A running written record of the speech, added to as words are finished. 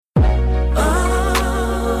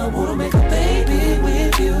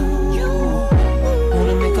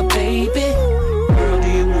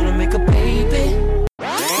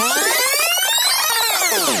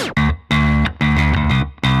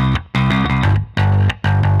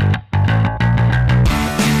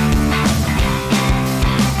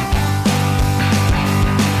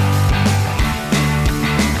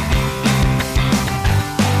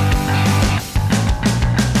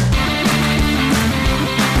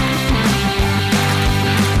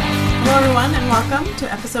everyone, and welcome to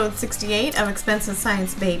episode 68 of Expensive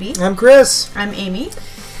Science Baby. I'm Chris. I'm Amy.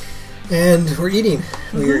 And we're eating.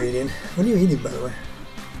 Mm-hmm. We are eating. What are you eating, by the way?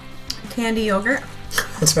 Candy yogurt.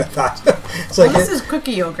 That's what I thought. It's like this is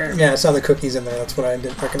cookie yogurt. Yeah, I saw the cookies in there. That's what I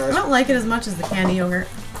didn't recognize. I don't like it as much as the candy yogurt.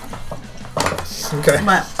 Okay.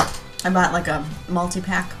 But I bought like a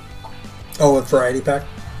multi-pack. Oh, a variety pack?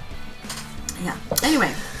 Yeah.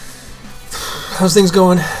 Anyway. How's things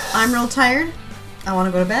going? I'm real tired. I want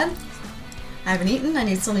to go to bed. I haven't eaten.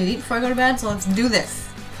 I still need to eat before I go to bed, so let's do this.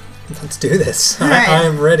 Let's do this. All right. I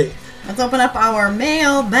am ready. Let's open up our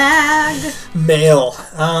mail bag. Mail.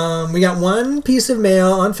 We got one piece of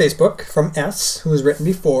mail on Facebook from S, who was written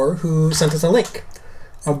before, who sent us a link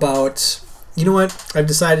about, you know what, I've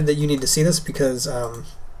decided that you need to see this because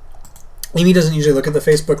Amy doesn't usually look at the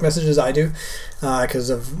Facebook messages. I do,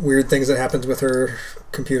 because of weird things that happens with her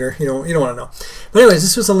computer. You don't want to know. But anyways,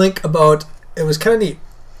 this was a link about, it was kind of neat.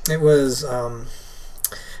 It was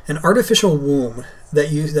an artificial womb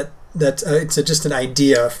it's just an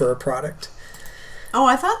idea for a product. Oh,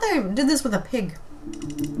 I thought they did this with a pig.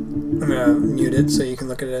 I'm gonna mute it so you can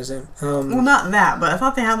look at it as in. Well, not that, but I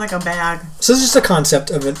thought they had like a bag. So this is just a concept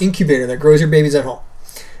of an incubator that grows your babies at home.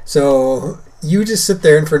 So you just sit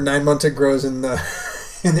there, and for 9 months it grows in the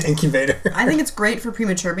incubator. I think it's great for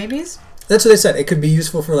premature babies. That's what they said. It could be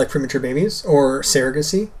useful for like premature babies or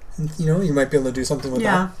surrogacy. You know, you might be able to do something with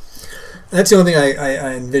that. That's the only thing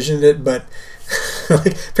I envisioned it, but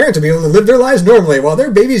like, parents will be able to live their lives normally while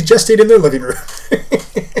their babies gestate in their living room.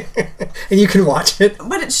 And you can watch it.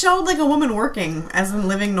 But it showed like a woman working, as in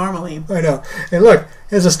living normally. I know. And look,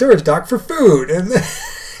 there's a storage dock for food. And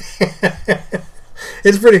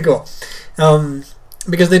it's pretty cool.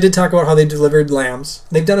 Because they did talk about how they delivered lambs.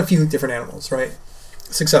 They've done a few different animals, right?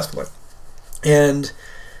 Successfully. And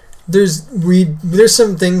there's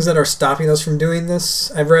some things that are stopping us from doing this.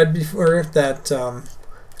 I've read before that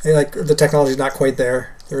like the technology is not quite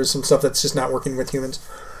there. There's some stuff that's just not working with humans.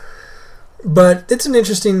 But it's an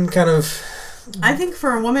interesting kind of... I think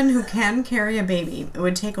for a woman who can carry a baby, it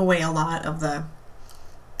would take away a lot of the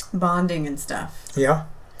bonding and stuff. Yeah.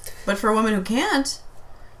 But for a woman who can't,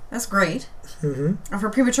 that's great. Mm-hmm. Or for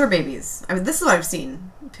premature babies. I mean, this is what I've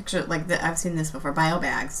seen. I've seen this before. Bio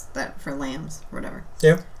bags for lambs or whatever.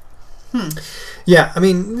 Yeah. Yeah, I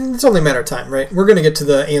mean, it's only a matter of time, right? We're going to get to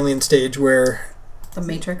the alien stage where... The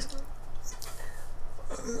Matrix?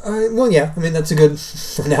 Well, yeah. I mean, that's a good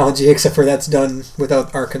analogy, except for that's done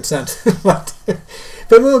without our consent. But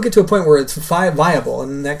we'll get to a point where it's viable.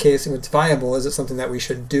 And in that case, if it's viable, is it something that we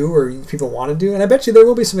should do or people want to do? And I bet you there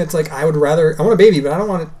will be some. It's like, I want a baby, but I don't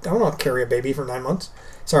want to carry a baby for 9 months.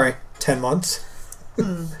 Sorry, 10 months.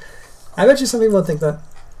 I bet you some people would think that.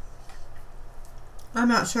 I'm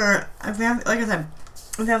not sure. If they have, like I said,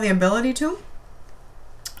 if they have the ability to,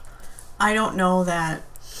 I don't know that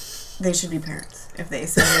they should be parents if they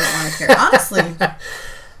say they don't want to carry. Honestly.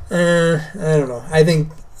 I don't know. I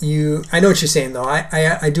think I know what you're saying, though.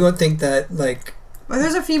 I do think that, like... Well,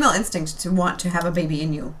 there's a female instinct to want to have a baby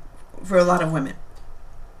in you for a lot of women.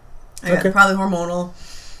 Okay. Probably hormonal,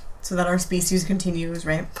 so that our species continues,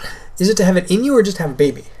 right? Is it to have it in you or just have a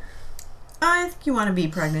baby? I think you want to be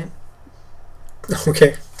pregnant.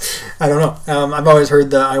 Okay. I don't know. I've always heard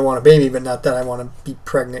that I want a baby, but not that I want to be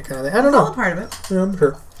pregnant kind of thing. I don't know. All a part of it. Yeah, I'm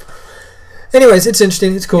sure. Anyways, it's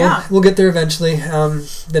interesting. It's cool. Yeah. We'll get there eventually.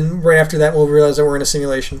 Then right after that, we'll realize that we're in a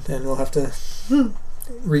simulation, and we'll have to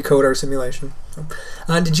recode our simulation.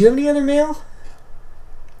 Did you have any other mail?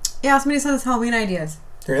 Yeah, somebody sent us Halloween ideas.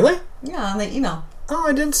 Really? Yeah, on the email. Oh,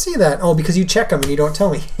 I didn't see that. Oh, because you check them and you don't tell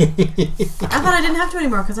me. I thought I didn't have to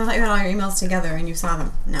anymore because I thought you had all your emails together and you saw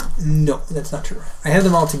them. No, that's not true. I have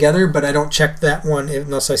them all together, but I don't check that one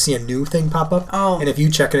unless I see a new thing pop up. Oh. And if you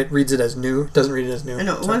check it, it reads it as new. It doesn't read it as new. I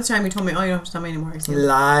know. One time you told me, oh, you don't have to tell me anymore.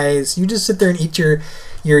 Lies. You just sit there and eat your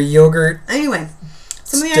yogurt. Anyway,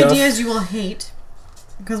 some of the ideas you will hate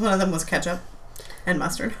because one of them was ketchup and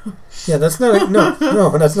mustard. Yeah, that's not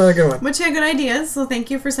no, that's not a good one. But you had good ideas, so thank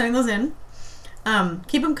you for sending those in.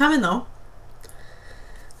 Keep them coming, though.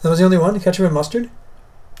 That was the only one? Ketchup and mustard?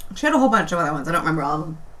 She had a whole bunch of other ones. I don't remember all of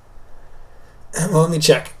them. Well, let me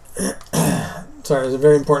check. Sorry, it was a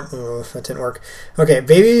very important... Oh, that didn't work. Okay,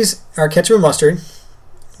 babies are ketchup and mustard.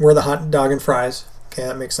 We're the hot dog and fries. Okay,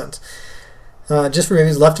 that makes sense. Just for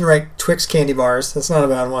babies, left and right Twix candy bars. That's not a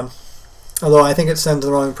bad one. Although I think it sends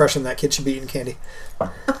the wrong impression that kids should be eating candy.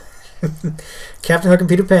 Captain Hook and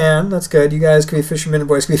Peter Pan. That's good. You guys could be fishermen and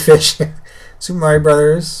boys could be fish. Super Mario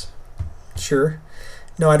Brothers. Sure.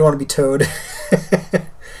 No, I don't want to be Toad.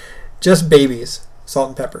 Just babies. Salt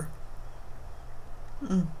and pepper.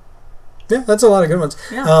 Yeah, that's a lot of good ones.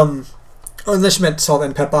 Yeah. Unless you meant salt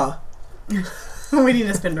and pepper. We need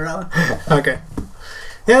a Spinderella. Okay.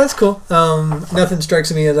 Yeah, that's cool. Nothing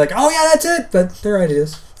strikes me as like, oh yeah, that's it. But they're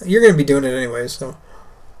ideas. You're going to be doing it anyway, so.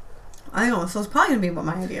 I know, so it's probably going to be what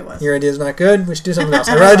my idea was. Your idea's not good. We should do something else.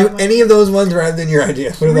 I'd rather do any of those ones rather than your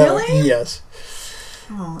idea. Put it that way. Really? Yes.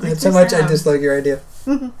 Oh, That's how much I dislike your idea.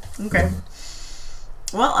 Okay.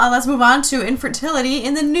 Well, let's move on to infertility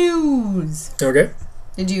in the news. Okay.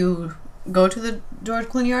 Did you go to the George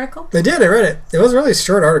Clooney article? I did. I read it. It was a really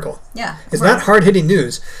short article. Yeah. It's not hard-hitting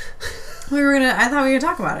news. I thought we were gonna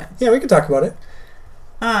talk about it. Yeah, we could talk about it.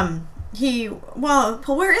 Well,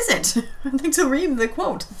 where is it? I'd like to read the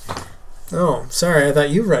quote. Oh, sorry. I thought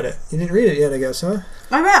you read it. You didn't read it yet, I guess, huh?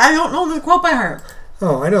 I don't know the quote by heart.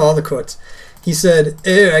 Oh, I know all the quotes. He said,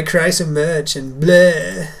 "Oh, I cry so much," and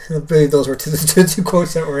blah. I believe those were two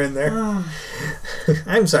quotes that were in there. Oh.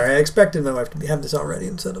 I'm sorry. I expected my wife to have this already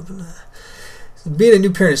instead of... being a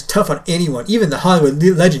new parent is tough on anyone, even the Hollywood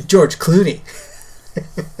legend George Clooney.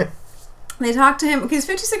 They talked to him, because he's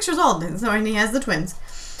 56 years old, and he has the twins.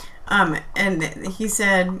 And he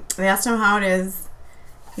said, they asked him how it is.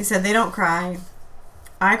 He said, they don't cry.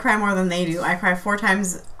 I cry more than they do. I cry 4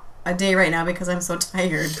 times a day right now because I'm so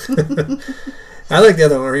tired. I like the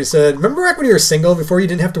other one where he said, remember back when you were single before you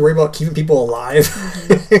didn't have to worry about keeping people alive?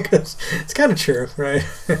 Because it's kind of true, right?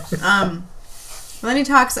 Well, then he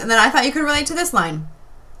talks, and then I thought you could relate to this line.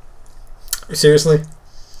 Seriously?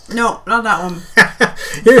 No, not that one.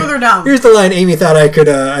 Further down. Here's the line Amy thought I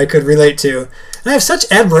could relate to. I have such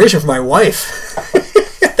admiration for my wife.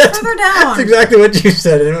 Further down. That's exactly what you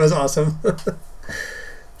said, and it was awesome.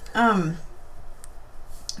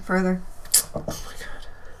 Further. Oh my god.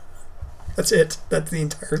 That's it. That's the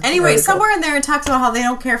entire Anyway, article. somewhere in there it talks about how they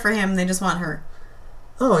don't care for him, they just want her.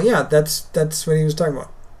 Oh yeah, that's what he was talking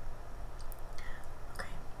about. Okay.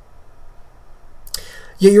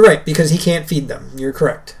 Yeah, you're right, because he can't feed them. You're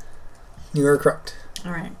correct. You are correct.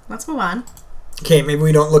 Alright, let's move on. Okay, maybe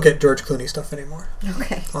we don't look at George Clooney stuff anymore.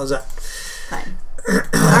 Okay. How's that? Fine.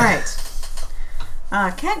 Alright.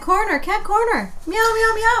 Cat corner, cat corner. Meow,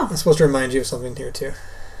 meow, meow. I'm supposed to remind you of something here, too.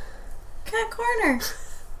 Cat corner.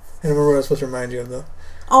 I don't remember what I was supposed to remind you of, though.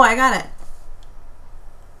 Oh, I got it.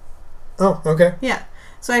 Oh, okay. Yeah.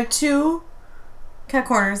 So I have 2 cat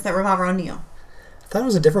corners that revolve around Neo. I thought it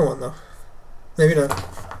was a different one, though. Maybe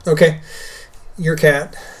not. Okay. Your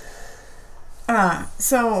cat.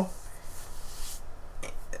 So...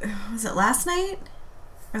 Was it last night?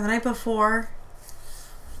 Or the night before?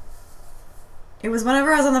 It was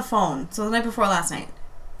whenever I was on the phone. So the night before last night.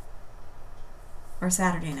 Or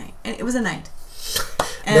Saturday night. And it was a night.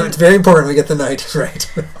 And no, it's very important we get the night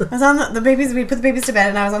right. I was on the babies. We put the babies to bed,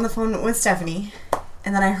 and I was on the phone with Stephanie,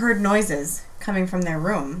 and then I heard noises coming from their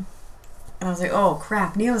room, and I was like, "Oh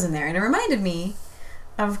crap, Neo's in there!" And it reminded me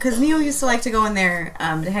of because Neo used to like to go in there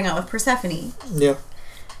to hang out with Persephone. Yeah.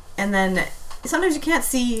 And then sometimes you can't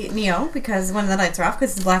see Neo because when the lights are off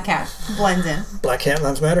because the black cat blends in. Black cat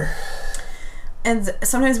lives matter. And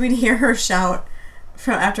sometimes we'd hear her shout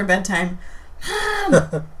from after bedtime,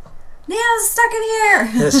 "Mom, Neo's stuck in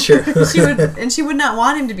here." That's true. she would not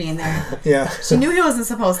want him to be in there. Yeah. She knew he wasn't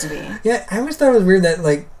supposed to be. Yeah, I always thought it was weird that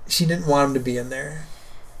like she didn't want him to be in there.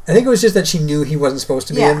 I think it was just that she knew he wasn't supposed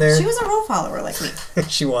to be in there. She was a rule follower like me.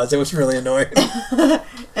 She was. It was really annoying.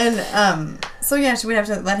 And so yeah, she would have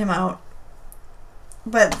to let him out.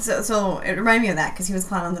 But so it reminded me of that because he was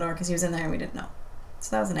clawing on the door because he was in there and we didn't know.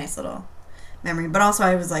 So that was a nice little memory. But also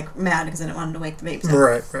I was like mad because I didn't want him to wake the babies up.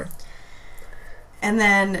 Right. And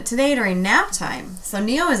then today during nap time, so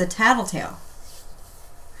Neo is a tattletale.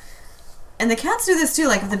 And the cats do this too.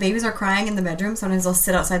 Like if the babies are crying in the bedroom, sometimes they'll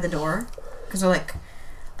sit outside the door because they're like,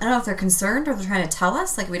 I don't know if they're concerned or they're trying to tell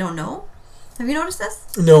us. Like we don't know. Have you noticed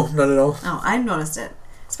this? No, not at all. Oh, I've noticed it,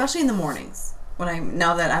 especially in the mornings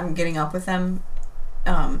now that I'm getting up with them,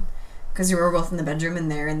 because you were both in the bedroom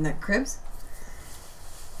and they're in the cribs.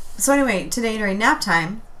 So anyway, today during nap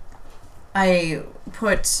time, I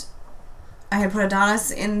had put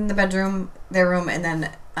Adonis in the bedroom, their room, and then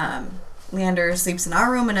Leander sleeps in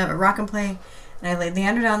our room in a rock and play. And I laid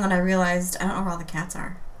Leander down, and then I realized I don't know where all the cats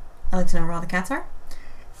are. I like to know where all the cats are.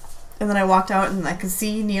 And then I walked out, and I could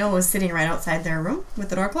see Neo was sitting right outside their room with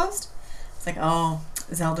the door closed. It's like, oh,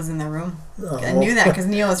 Zelda's in their room. Oh. I knew that because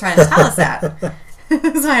Neo was trying to tell us that.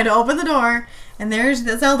 So I had to open the door, and there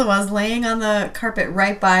Zelda was laying on the carpet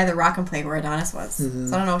right by the rock and play where Adonis was. Mm-hmm.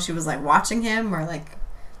 So I don't know if she was like watching him or like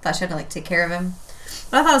thought she had to like take care of him.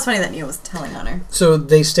 But I thought it was funny that Neo was telling on her. So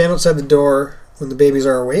they stand outside the door when the babies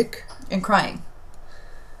are awake? And crying.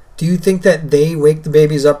 Do you think that they wake the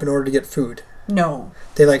babies up in order to get food? No.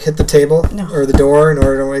 They like hit the table or the door in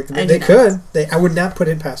order to wake the baby? They could. I would not put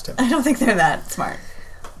it past him. I don't think they're that smart.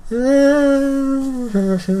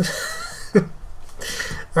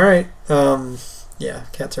 All right. Yeah,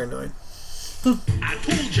 cats are annoying. I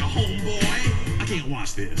told you, homeboy, I can't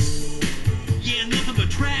watch this. Yeah, nothing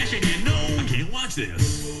but trash, and you know I can't watch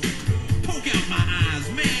this. Poke out my eyes,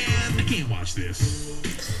 man. I can't watch this.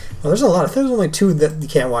 Well, there's a lot. I think there's only 2 that you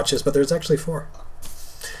can't watch this, but there's actually 4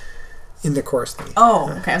 in the chorus thing.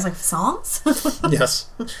 Oh, okay. I was like, songs? Yes.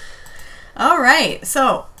 All right.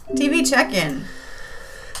 So, TV check-in.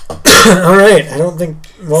 All right. I don't think...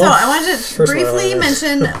 Well, so, I wanted to briefly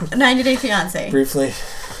mention 90 Day Fiancé. Briefly.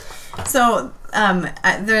 So,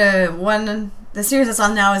 the series that's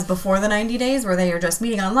on now is Before the 90 Days, where they are just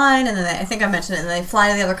meeting online, and then I think I mentioned it, and they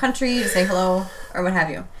fly to the other country to say hello, or what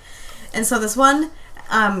have you. And so this one,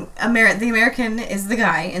 the American is the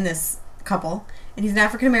guy in this couple, and he's an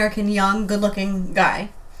African-American, young, good-looking guy.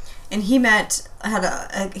 And he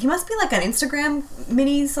he must be like an Instagram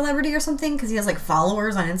mini celebrity or something, because he has like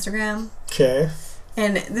followers on Instagram. Okay.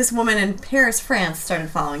 And this woman in Paris, France, started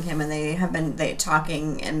following him, and they have been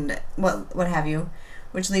talking and what have you,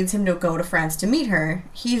 which leads him to go to France to meet her.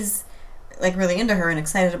 He's like really into her and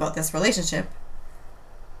excited about this relationship.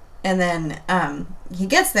 And then he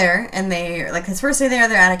gets there, and they like his first day there.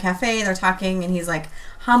 They're at a cafe, they're talking, and he's like,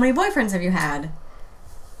 "How many boyfriends have you had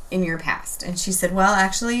in your past?" And she said, "Well,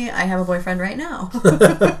 actually, I have a boyfriend right now."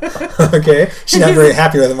 Okay. She's not very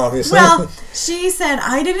happy with him, obviously. Well, she said,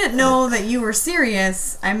 "I didn't know that you were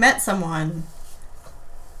serious. I met someone.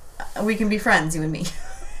 We can be friends, you and me."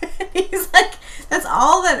 He's like, that's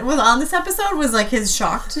all that was on this episode was like his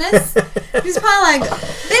shockedness. He's probably like,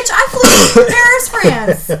 "Bitch, I flew to Paris,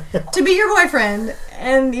 France to be your boyfriend,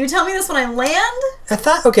 and you tell me this when I land?" I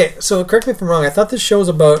thought, okay, so correct me if I'm wrong, I thought this show was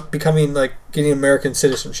about becoming, like, getting American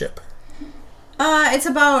citizenship. It's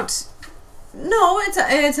about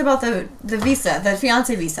the visa, the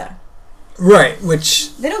fiancé visa. Right,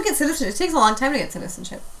 which... They don't get citizenship. It takes a long time to get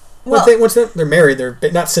citizenship. Well, once they're married, they're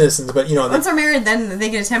not citizens, but, you know... Once they're married, then they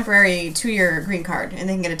get a temporary 2-year green card, and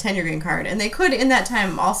they can get a 10-year green card. And they could, in that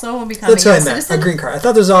time, also become a U.S. citizen. A green card. I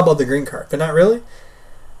thought this was all about the green card, but not really.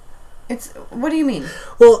 What do you mean?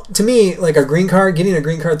 Well, to me, like, getting a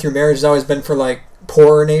green card through marriage has always been for, like,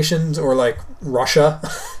 poorer nations or, like, Russia.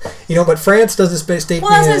 You know, but France does this based state.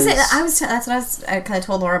 Well, I was going to say, that's what I kind of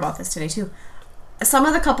told Laura about this today, too. Some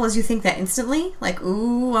of the couples, you think that instantly, like,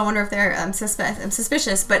 ooh, I wonder if I'm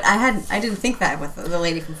suspicious, but I didn't think that with the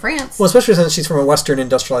lady from France. Well, especially since she's from a Western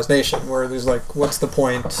industrialized nation, where there's like, what's the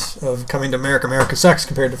point of coming to America? America sucks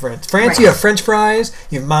compared to France. France, right. You have French fries,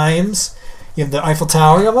 you have mimes, you have the Eiffel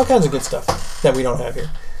Tower, you have all kinds of good stuff that we don't have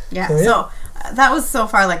here. Yeah, so that was so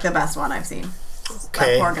far like the best one I've seen.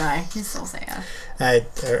 Okay. That poor guy, he's so sad.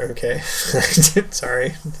 Okay.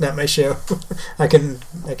 Sorry, it's not my show. I can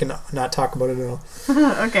not talk about it at all.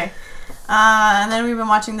 Okay. And then we've been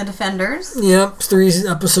watching The Defenders. Yep, 3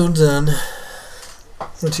 episodes in.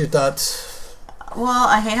 What's your thoughts? Well,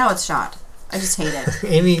 I hate how it's shot. I just hate it.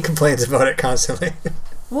 Amy complains about it constantly.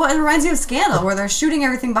 Well, it reminds me of Scandal, where they're shooting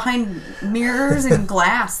everything behind mirrors and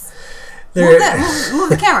glass. Move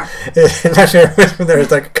the camera. I'm not sure when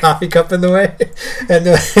there's like a coffee cup in the way, and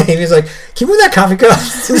Amy's like, "Can you move that coffee cup? I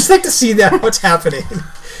just like to see that what's happening."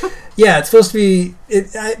 Yeah, it's supposed to be.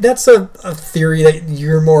 That's a theory that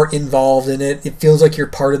you're more involved in it. It feels like you're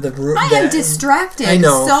part of the room. I am distracted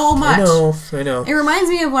so much. I know. It reminds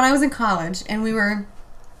me of when I was in college and we were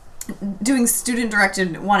doing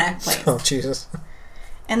student-directed one-act plays. Oh, Jesus.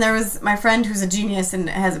 And there was my friend who's a genius and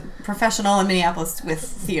has a professional in Minneapolis with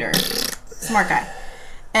theater. Smart guy.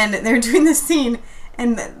 And they were doing this scene,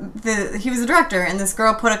 and he was the director, and this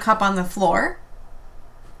girl put a cup on the floor.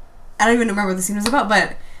 I don't even remember what the scene was about,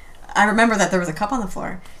 but I remember that there was a cup on the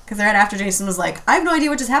floor. Because right after Jason was like, "I have no idea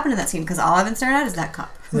what just happened in that scene, because all I've been staring at is that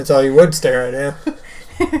cup." And that's all you would stare at, yeah.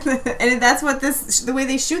 And that's what the way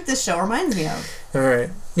they shoot this show reminds me of. All right.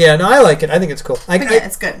 Yeah, no, I like it. I think it's cool.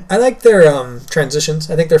 It's good. I like their transitions.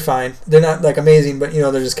 I think they're fine. They're not, like, amazing, but, you know,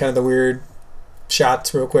 they're just kind of the weird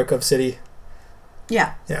shots real quick of city.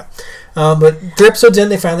 Yeah. Yeah. But 3 episodes in,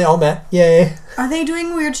 they finally all met. Yay. Are they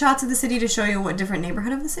doing weird shots of the city to show you what different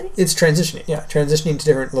neighborhood of the city? It's transitioning. Yeah, transitioning to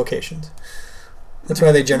different locations. That's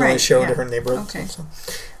why they generally show different neighborhoods. Okay. So.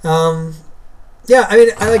 Yeah, I mean,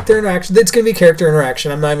 I like their interaction. It's going to be character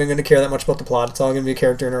interaction. I'm not even going to care that much about the plot. It's all going to be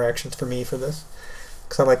character interactions for me for this.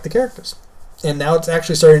 Because I like the characters. And now it's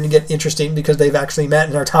actually starting to get interesting because they've actually met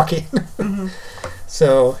and are talking. Mm-hmm.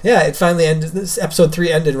 So, yeah, it finally ended. This episode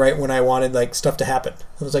 3 ended right when I wanted, like, stuff to happen.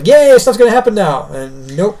 I was like, yay, stuff's going to happen now.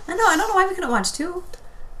 And nope. I don't know why we couldn't watch 2.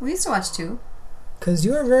 We used to watch 2. Because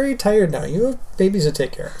you are very tired now. You have babies to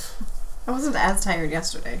take care of. I wasn't as tired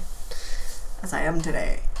yesterday as I am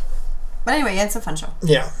today. But anyway, it's a fun show.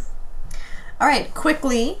 Yeah. All right,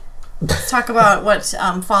 quickly, let's talk about what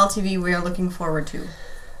fall TV we are looking forward to.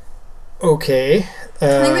 Okay.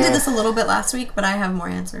 I think we did this a little bit last week, but I have more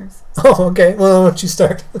answers. Oh, okay. Well, why don't you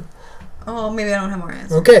start? Oh, maybe I don't have more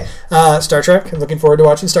answers. Okay. Star Trek. I'm looking forward to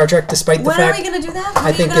watching Star Trek, despite the When fact... are we going to do that? When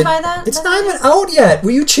are you going to buy that? It's not even out yet.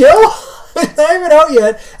 Will you chill? It's not even out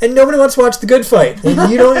yet, and nobody wants to watch The Good Fight. And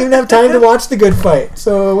you don't even have time to watch The Good Fight.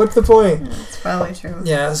 So what's the point? That's probably true.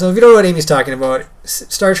 Yeah, so if you don't know what Amy's talking about,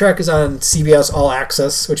 Star Trek is on CBS All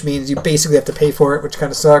Access, which means you basically have to pay for it, which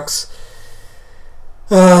kind of sucks.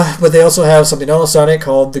 But they also have something else on it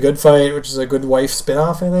called The Good Fight, which is a Good Wife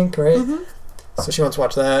spinoff, I think, right? Mm-hmm. So she wants to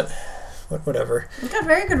watch that. Whatever. It got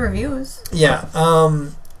very good reviews. Yeah.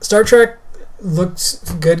 Star Trek looks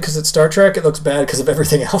good because it's Star Trek. It looks bad because of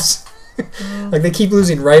everything else. Like, they keep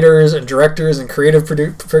losing writers and directors and creative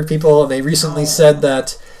people, and they recently said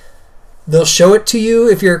that they'll show it to you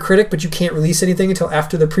if you're a critic, but you can't release anything until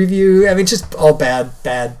after the preview. I mean, just all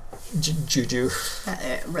bad juju.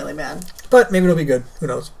 Really bad. But maybe it'll be good. Who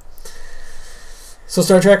knows? So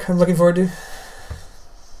Star Trek, I'm looking forward to.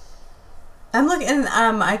 I'm looking, and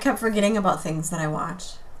I kept forgetting about things that I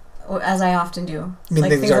watched, as I often do. You mean,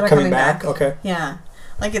 like things are coming back? Okay. Yeah.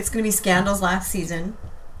 Like, it's going to be Scandal's last season.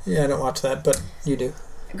 Yeah, I don't watch that, but you do.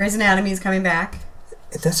 Grey's Anatomy is coming back.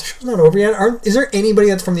 That show's not over yet. Is there anybody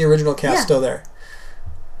that's from the original cast still there?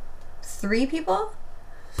 3 people?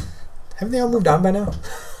 Haven't they all moved on by now?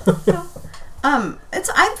 No. I'm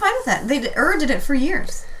fine with that. Did it for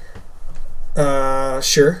years.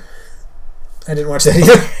 Sure. I didn't watch that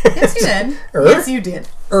either. Yes, you did. Yes, you did.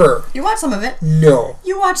 You watched some of it. No.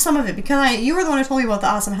 You watched some of it because you were the one who told me about the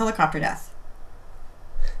awesome helicopter death.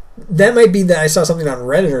 That might be that I saw something on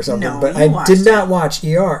Reddit or something, but I did not watch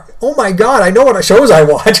ER. Oh my god, I know what shows I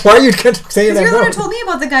watch. Why are you saying that? Because you're the one who told me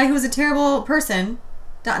about the guy who was a terrible person,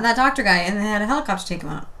 that doctor guy, and they had a helicopter take him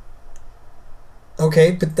out.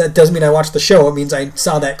 Okay, but that doesn't mean I watched the show. It means I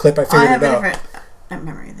saw that clip, I figured it out. I have a different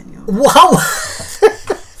memory than you. Wow!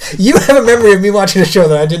 You have a memory of me watching a show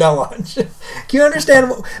that I did not watch. Can you understand?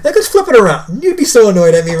 Like, let's flip it around. You'd be so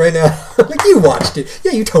annoyed at me right now. Like, you watched it.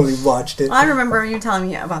 Yeah, you totally watched it. I remember you telling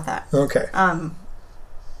me about that. Okay.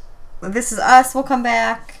 This Is Us will come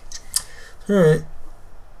back. Alright.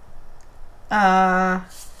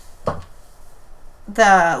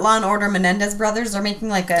 The Law and Order Menendez brothers are making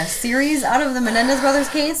like a series out of the Menendez brothers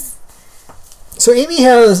case. So Amy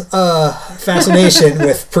has a fascination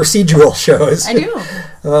with procedural shows. I do.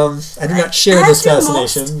 I do not share this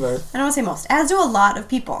fascination. But I don't want to say most. As do a lot of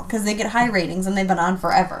people, because they get high ratings and they've been on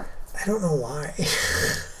forever. I don't know why.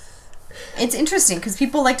 It's interesting, because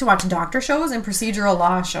people like to watch doctor shows and procedural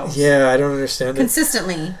law shows. Yeah, I don't understand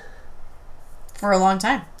consistently for a long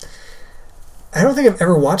time. I don't think I've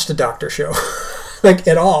ever watched a doctor show. Like,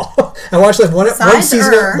 at all. I watched like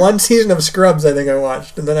one season of Scrubs, I think I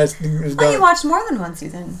watched, and then it was done. Oh, you watched more than one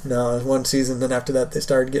season. No, it was one season, then after that they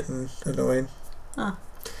started getting annoying. Huh.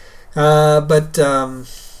 But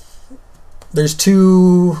there's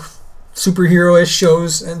 2 superhero-ish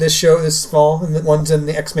shows in this fall, and one's in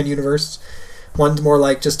the X-Men universe. One's more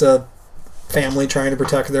like just a family trying to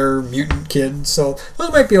protect their mutant kids, so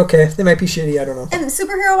those might be okay. They might be shitty, I don't know. And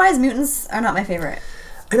superhero-wise, mutants are not my favorite.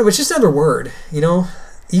 I know, but it's just another word, you know?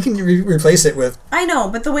 You can replace it with... I know,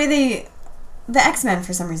 but the way the X-Men,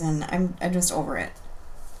 for some reason, I'm just over it.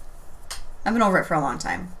 I've been over it for a long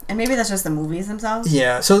time. And maybe that's just the movies themselves.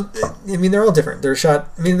 Yeah, so, I mean, they're all different. They're shot...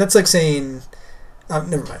 I mean, that's like saying...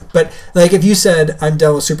 never mind. But, like, if you said, I'm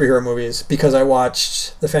done with superhero movies because I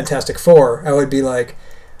watched the Fantastic Four, I would be like,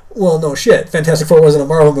 well, no shit. Fantastic Four wasn't a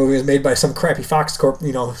Marvel movie. It was made by some crappy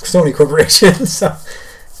Sony corporation, so...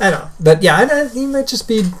 I don't know. But yeah, he might just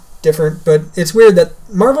be different. But it's weird that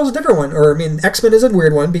Marvel's a different one. Or, I mean, X-Men is a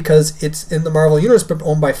weird one because it's in the Marvel universe but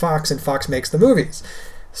owned by Fox, and Fox makes the movies.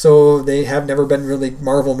 So they have never been really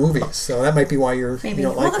Marvel movies. So that might be why you don't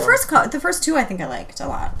like them. The first 2 I think I liked a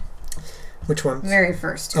lot. Which one? Very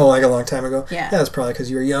first 2. Oh, like a long time ago? Yeah. That's probably because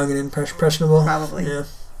you were young and impressionable. Probably.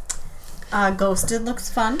 Yeah. Ghosted looks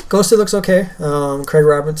fun. Ghosted looks okay. Craig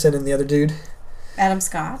Robinson and the other dude. Adam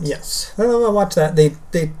Scott. Yes. I watched that.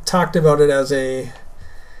 They talked about it as a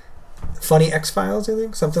funny X-Files, I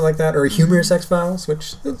think. Something like that. Or a humorous X-Files,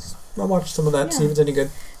 which I'll watch some of that, see if it's any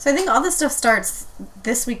good. So I think all this stuff starts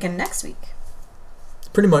this week and next week.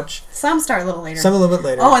 Pretty much. Some start a little later. Some a little bit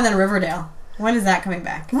later. Oh, and then Riverdale. When is that coming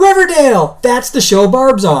back? Riverdale! That's the show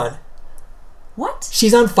Barb's on. What?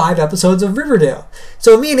 She's on 5 episodes of Riverdale.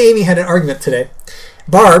 So me and Amy had an argument today.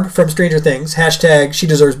 Barb from Stranger Things, # She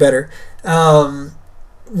Deserves Better,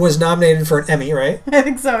 was nominated for an Emmy, right? I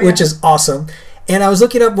think so, yeah. Which is awesome. And I was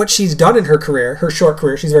looking up what she's done in her career, her short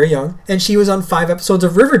career. She's very young. And she was on 5 episodes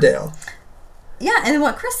of Riverdale. Yeah, and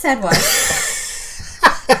what Chris said was,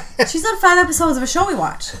 she's on 5 episodes of a show we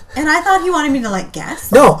watch. And I thought he wanted me to, like,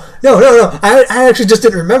 guess. No. I actually just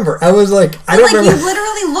didn't remember. I was like, I don't remember. You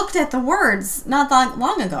literally looked at the words not that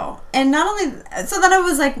long ago. And not only... So then I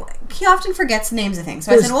was like, he often forgets names of things.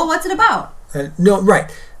 So I said, well, what's it about? No,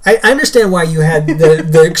 right. I understand why you had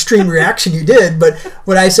the extreme reaction you did, but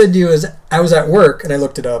what I said to you is I was at work and I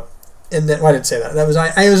looked it up, and then I didn't say that. That was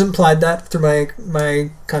I was implied that through my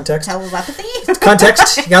context. Telepathy.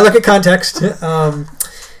 Context. You gotta look at context.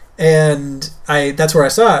 And that's where I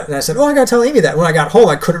saw it, and I said, "Oh, I gotta tell Amy that." When I got home,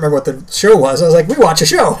 I couldn't remember what the show was. I was like, "We watch a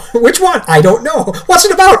show. Which one? I don't know. What's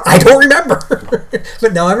it about? I don't remember."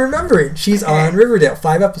 But now I'm remembering. She's on Riverdale,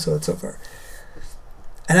 5 episodes so far.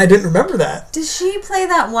 And I didn't remember that. Did she play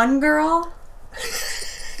that one girl?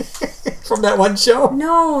 From that one show?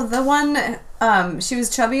 No, the one, she was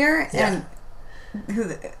chubbier, and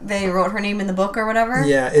who they wrote her name in the book or whatever?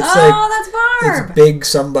 Yeah, it's that's Barb! It's Big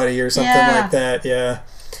Somebody or something like that, yeah.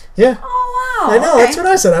 Yeah. Oh, wow. I know, that's what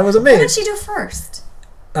I said. I was amazed. What did she do first?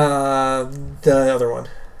 The other one.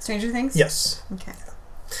 Stranger Things? Yes. Okay.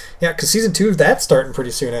 Yeah, because season 2 of that's starting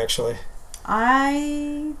pretty soon, actually.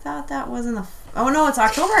 I thought that was in the... Oh, no, it's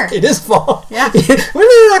October. It is fall. Yeah. When is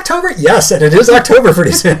it October? Yes, and it is October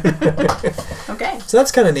pretty soon. Okay. So that's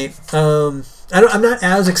kind of neat. I'm not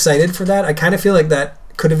as excited for that. I kind of feel like that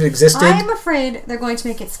could have existed. I'm afraid they're going to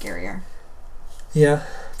make it scarier. Yeah.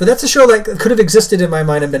 But that's a show that could have existed in my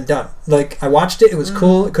mind and been done. Like, I watched it. It was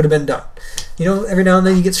cool. It could have been done. You know, every now and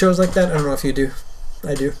then you get shows like that. I don't know if you do.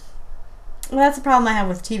 I do. Well, that's the problem I have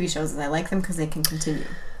with TV shows is I like them because they can continue.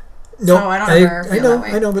 No, so I don't ever feel that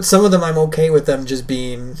way. I know, but some of them I'm okay with them just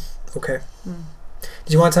being okay.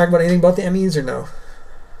 Did you want to talk about anything about the Emmys or no?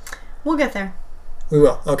 We'll get there. We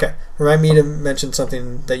will. Okay. Remind me to mention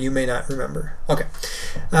something that you may not remember. Okay.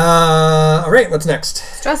 All right. What's next?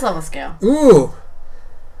 Stress level scale. Ooh.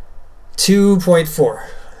 2.4.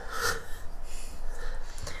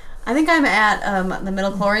 I think I'm at the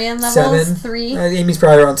midichlorian levels. 7. 3. Amy's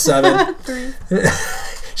probably around 7. 3.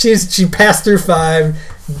 She passed through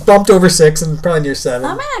 5, bumped over 6, and probably near 7.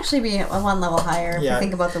 I might actually be one level higher if you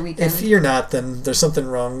think about the weekend. If you're not, then there's something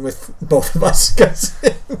wrong with both of us. Cause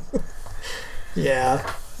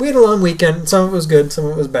yeah. We had a long weekend. Some of it was good, some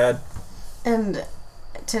of it was bad. And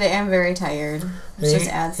today I'm very tired. It just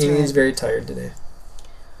adds to it. Amy's very tired today.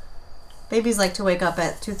 Babies like to wake up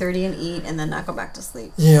at 2:30 and eat and then not go back to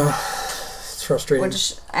sleep. Yeah. It's frustrating.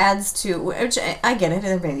 Which adds to... Which I get it,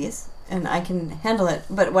 they're babies. And I can handle it.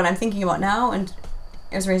 But what I'm thinking about now and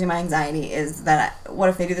is raising my anxiety is that what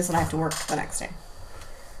if they do this and I have to work the next day?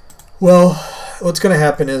 Well, what's going to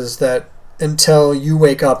happen is that until you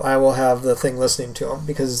wake up, I will have the thing listening to them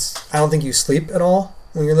because I don't think you sleep at all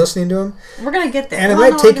when you're listening to them. We're going to get there. And it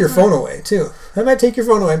might take your phone away, too. I might take your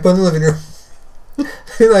phone away and put it in the living room.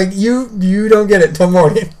 Like, you don't get it until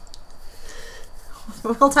morning.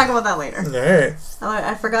 We'll talk about that later. All right.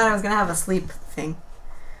 I forgot I was going to have a sleep thing.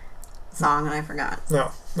 Song, and I forgot.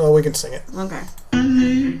 No. Well, we can sing it. Okay. I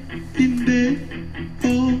lay in bed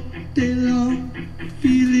all day long,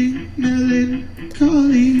 feeling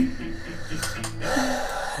melancholy.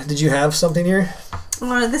 Did you have something here?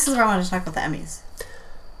 Well, this is where I wanted to talk about the Emmys.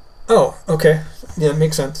 Oh, okay. Yeah, it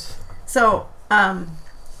makes sense. So,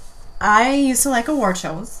 I used to like award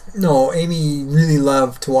shows. No, Amy really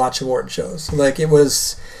loved to watch award shows. Like, it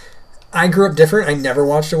was... I grew up different. I never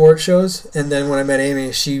watched award shows. And then when I met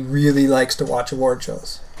Amy, she really likes to watch award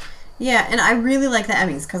shows. Yeah, and I really like the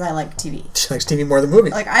Emmys because I like TV. She likes TV more than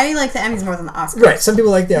movies. Like, I like the Emmys more than the Oscars. Right. Some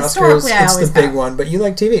people like the Oscars. I It's always the big have. one. But you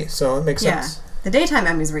like TV, so it makes sense. The daytime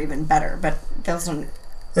Emmys were even better, but those don't...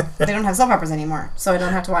 they don't have soap operas anymore, so I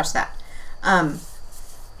don't have to watch that.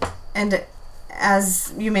 And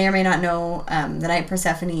as you may or may not know, the night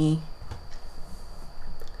Persephone,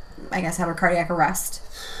 I guess, had her cardiac arrest.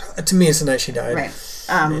 To me, it's the night she died. Right.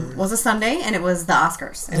 Was a Sunday, and it was the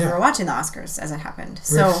Oscars. And we were watching the Oscars as it happened.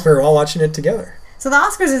 So we were all watching it together. So the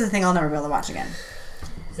Oscars is a thing I'll never be able to watch again.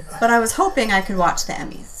 Yeah. But I was hoping I could watch the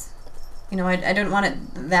Emmys. You know, I didn't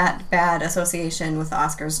want that bad association with the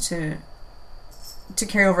Oscars to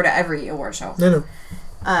carry over to every award show. No.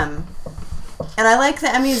 And I like the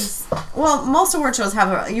Emmys. Well, most award shows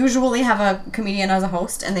usually have a comedian as a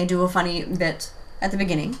host, and they do a funny bit at the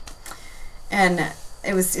beginning. And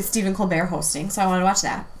it's Stephen Colbert hosting, so I wanted to watch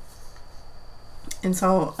that. And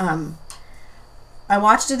so I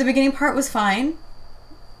watched it. The beginning part was fine.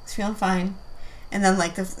 I was feeling fine. And then,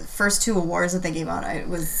 like, the first 2 awards that they gave out, it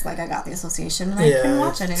was like I got the association, and I couldn't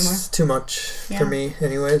watch it anymore. It's too much for me,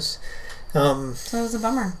 anyways. So it was a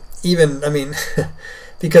bummer. even, I mean,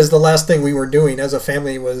 because the last thing we were doing as a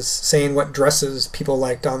family was saying what dresses people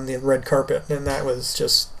liked on the red carpet, and that was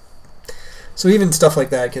just... So even stuff like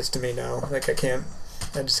that gets to me now. Like, I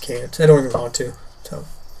just can't. I don't even want to. So.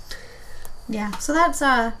 Yeah, so that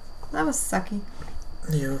was sucky.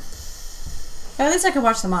 Yeah. But at least I could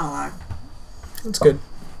watch the monologue. That's good,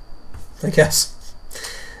 I guess.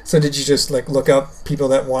 So did you just, like, look up people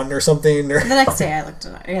that won or something? Or? The next day I looked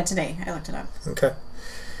it up. Yeah, today I looked it up. Okay.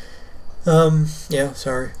 Yeah,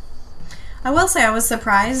 sorry. I will say I was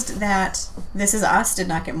surprised that This Is Us did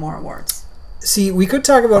not get more awards. See, we could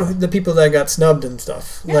talk about the people that got snubbed and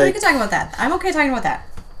stuff. Yeah, we could talk about that. I'm okay talking about that.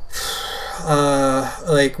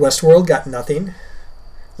 Like, Westworld got nothing.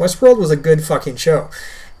 Westworld was a good fucking show.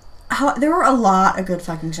 There were a lot of good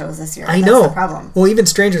fucking shows this year. I know. That's the problem. Well, even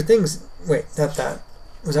Stranger Things... Wait, not that.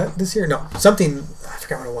 Was that this year? No. Something... I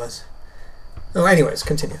forgot what it was. Oh, anyways,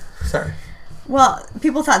 continue. Sorry. Well,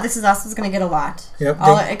 people thought This Is Us was going to get a lot. Yep.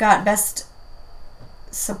 It got Best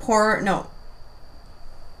Support... No.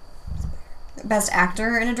 Best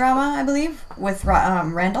Actor in a Drama, I believe, with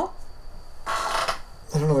Randall. I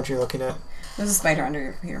don't know what you're looking at. There's a spider under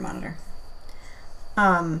your computer monitor.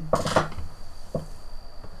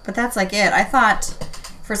 But that's like it. I thought,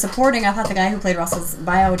 for supporting, I thought the guy who played Russell's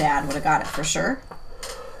bio dad would have got it for sure.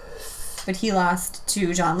 But he lost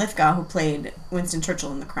to John Lithgow, who played Winston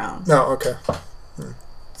Churchill in The Crown. Oh, okay.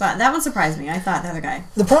 So that one surprised me. I thought the other guy.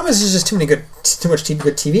 The problem is there's just too much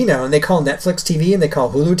good TV now, and they call Netflix TV and they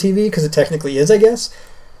call Hulu TV because it technically is, I guess.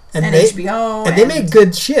 And HBO. And they make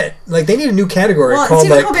good shit. Like, they need a new category called,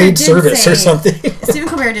 Stephen like, Colbert paid service or something. Stephen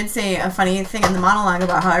Colbert did say a funny thing in the monologue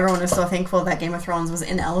about how everyone was so thankful that Game of Thrones was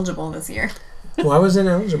ineligible this year. Why was it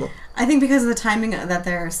ineligible? I think because of the timing that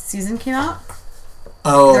their season came out.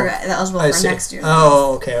 Oh. They're eligible for next year.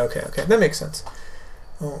 Oh, okay. That makes sense.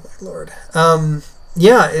 Oh, my Lord.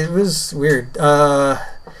 Yeah, it was weird.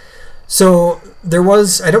 So, there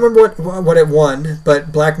was... I don't remember what it won,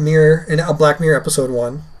 but Black Mirror... A Black Mirror episode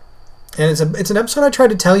won. And it's an episode I tried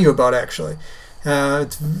to tell you about, actually.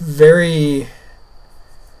 It's very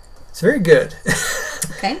good.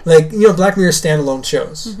 Okay. Like, Black Mirror standalone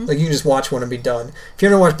shows. Mm-hmm. Like, you can just watch one and be done. If you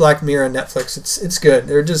ever watch Black Mirror on Netflix, it's good.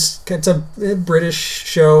 It's a British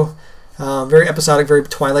show. Very episodic, very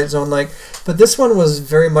Twilight Zone-like. But this one was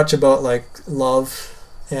very much about, like, love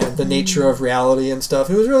and the nature of reality and stuff.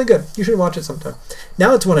 It was really good. You should watch it sometime.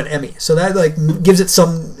 Now it's won an Emmy, so that, like, gives it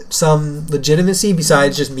some legitimacy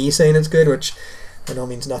besides just me saying it's good, which I know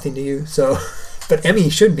means nothing to you. So, but Emmy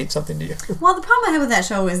should mean something to you. Well, the problem I have with that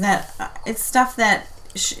show is that it's stuff that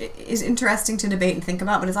is interesting to debate and think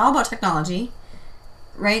about, but it's all about technology,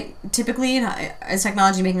 right? Typically, is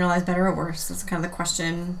technology making our lives better or worse? That's kind of the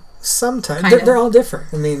question. Sometimes. They're all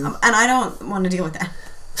different. I mean... and I don't want to deal with that.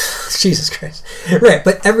 Jesus Christ. Right,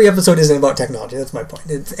 but every episode isn't about technology. That's my point.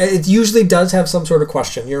 It usually does have some sort of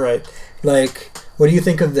question. You're right. Like, what do you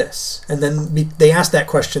think of this? And then they ask that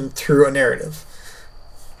question through a narrative.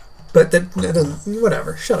 But that doesn't...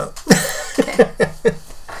 Whatever. Shut up.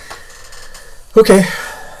 Okay.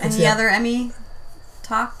 Any other Emmy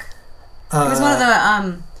talk? It was one of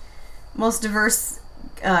the most diverse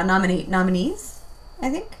nominees, I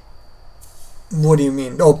think. What do you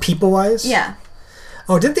mean? Oh, people-wise? Yeah.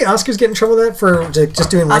 Oh, didn't the Oscars get in trouble with that for just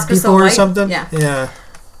doing white people so or white? something? Yeah. Yeah.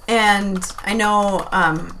 And I know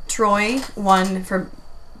Troy won for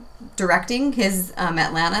directing his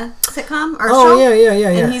Atlanta sitcom or show. Oh, yeah.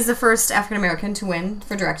 And he's the first African American to win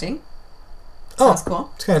for directing. So that's cool.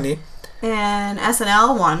 It's kind of neat. And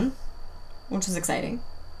SNL won, which is exciting.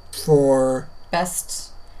 For?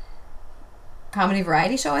 Best comedy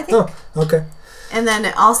variety show, I think. Oh, okay. And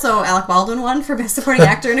then also Alec Baldwin won for Best Supporting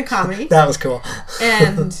Actor in a Comedy. That was cool.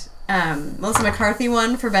 And Melissa McCarthy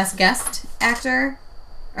won for Best Guest Actor.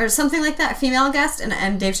 Or something like that. Female guest.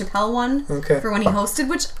 And Dave Chappelle won for when he hosted,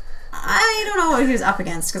 which I don't know what he was up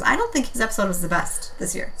against, because I don't think his episode was the best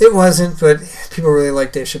this year. It wasn't, but people really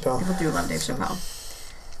like Dave Chappelle. People do love Dave Chappelle.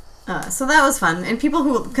 So that was fun. And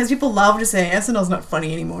because people love to say SNL's not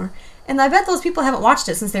funny anymore. And I bet those people haven't watched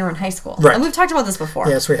it since they were in high school. Right. And we've talked about this before.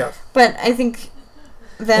 Yes, we have. But I think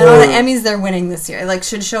that all the Emmys they're winning this year, like,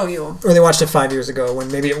 should show you. Or they watched it 5 years ago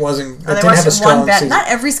when maybe it wasn't. Or it they didn't have a watched strong one bet. season. Not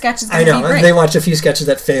every sketch is going to be great. I know. They watched a few sketches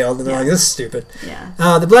that failed, and they're like, "This is stupid."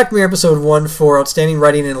 Yeah. The Black Mirror episode won for outstanding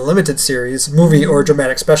writing in a limited series, movie or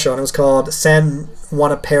dramatic special, and it was called San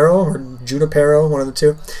Junipero or Junipero, one of the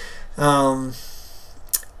two.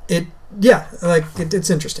 It's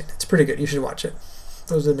interesting. It's pretty good. You should watch it.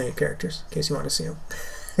 Those are the main characters, in case you want to see them.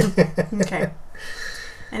 Okay.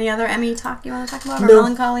 Any other Emmy talk you want to talk about? Or no,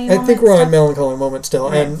 melancholy I think we're stuff? on melancholy moment still,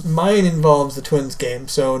 Okay. and mine involves the Twins game,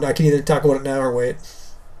 so I can either talk about it now or wait.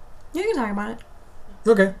 You can talk about it.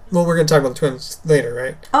 Okay. Well, we're going to talk about the twins later,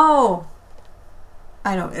 right? Oh.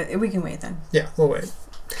 I know. We can wait then. Yeah, we'll wait.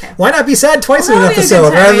 Okay. Why not be sad twice Well, in an that'll be a episode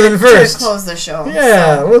good time rather than first? to close the show.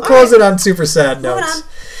 Yeah, so. we'll close All it on super sad Moving notes.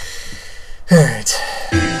 on. All right.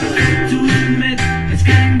 To admit it's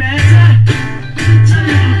getting better, a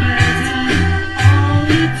little better all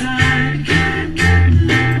the time. I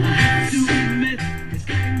have to admit it's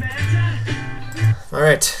getting better. All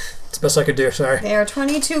right. It's the best I could do. Sorry. They are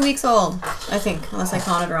 22 weeks old, I think, unless I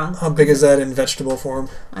counted wrong. How big is that in vegetable form?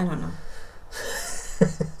 I don't know.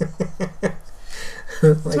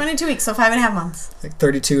 Like 22 weeks, so 5.5 months. like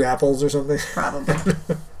 32 apples or something? Probably.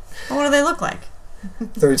 Well, what do they look like?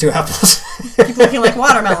 32 apples. Keep looking like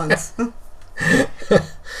watermelons.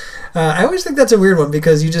 I always think that's a weird one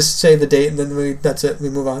because you just say the date and then that's it. We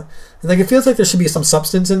move on. Like it feels like there should be some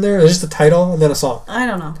substance in there. There's just a title and then a song. I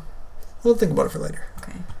don't know. We'll think about it for later.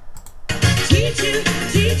 Okay. Teach you,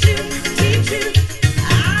 teach you, teach you.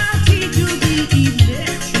 I'll teach you the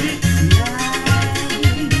electric slide.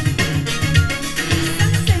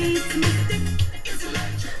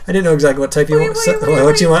 I didn't know exactly what type you Boogie, want. woogie, woogie,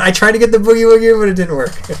 What you want. I tried to get the boogie woogie, but it didn't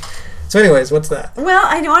work. So, anyways, what's that? Well,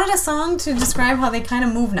 I wanted a song to describe how they kind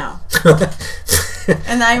of move now.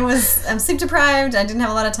 And I'm sleep deprived. I didn't have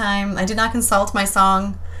a lot of time. I did not consult my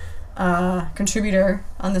song contributor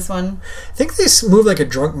on this one. I think they move like a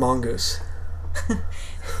drunk mongoose.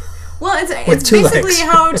 Well, it's two basically legs.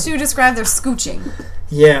 how to describe their scooching.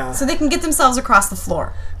 Yeah. So they can get themselves across the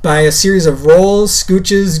floor. By a series of rolls,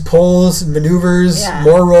 scooches, pulls, maneuvers, Yeah.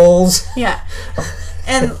 more rolls. Yeah.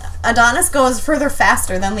 And Adonis goes further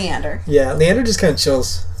faster than Leander. Yeah, Leander just kind of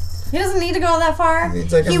chills. He doesn't need to go that far.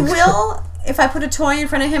 It's like He will, if I put a toy in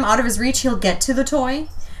front of him out of his reach, he'll get to the toy.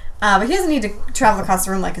 But he doesn't need to travel across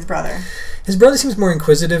the room like his brother. His brother seems more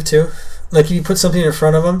inquisitive, too. Like, if you put something in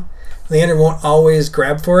front of him, Leander won't always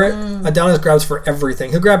grab for it. Adonis grabs for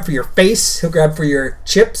everything. He'll grab for your face. He'll grab for your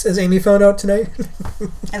chips, as Amy found out tonight.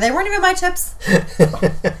 And they weren't even my chips.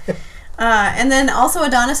 And then also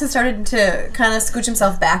Adonis has started to kind of scooch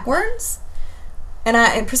himself backwards.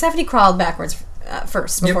 And Persephone crawled backwards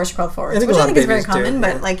first before she crawled forwards. I think a Which lot I of think is very babies do, common,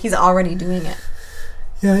 yeah. but like he's already doing it.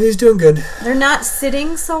 Yeah, he's doing good. They're not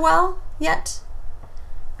sitting so well yet.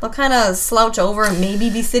 They'll kind of slouch over and maybe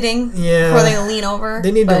be sitting before they lean over.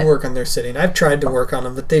 They need to work on their sitting. I've tried to work on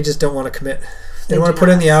them, but they just don't want to commit. They don't want to do put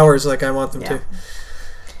in not. the hours like I want them Yeah. to.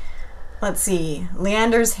 Let's see.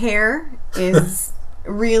 Leander's hair is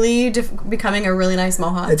really becoming a really nice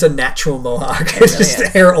mohawk. It's a natural mohawk. It It's really just is.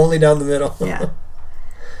 hair only down the middle. Yeah.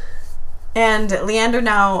 And Leander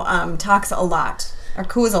now talks a lot. Or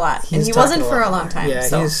coos a lot. And He's he talking wasn't for lot a long more. time. Yeah,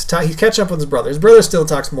 so. he's catching up with his brother. His brother still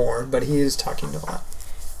talks more, but he is talking a lot.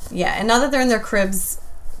 Yeah, and now that they're in their cribs,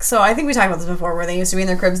 so I think we talked about this before, where they used to be in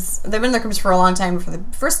their cribs. They've been in their cribs for a long time for the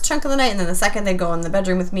first chunk of the night, and then the second they'd go in the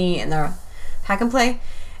bedroom with me and their hack and play.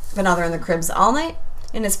 But now they're in their cribs all night,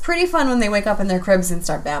 and it's pretty fun when they wake up in their cribs and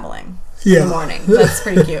start babbling in the morning. That's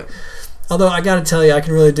pretty cute. Although I gotta tell you, I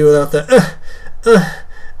can really do without the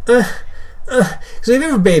because if you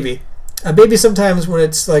have a baby sometimes when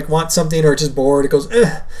it's like wants something or it's just bored, it goes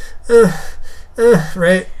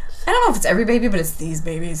right. I don't know if it's every baby, but it's these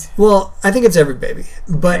babies. Well, I think it's every baby,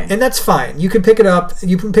 but Okay. and that's fine. You can pick it up.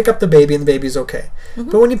 You can pick up the baby, and the baby's okay.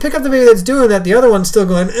 But when you pick up the baby that's doing that, the other one's still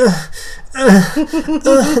going, and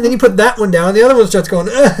then you put that one down, the other one starts going,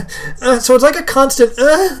 so it's like a constant,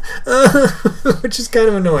 which is kind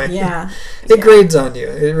of annoying. Yeah. It grades on you.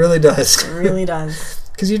 It really does. It really does.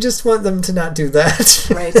 Because you just want them to not do that.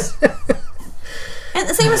 Right. And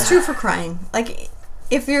the same is true for crying. Like,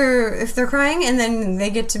 if they're crying and then they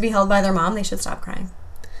get to be held by their mom, they should stop crying.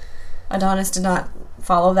 Adonis did not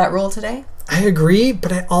follow that rule today. I agree,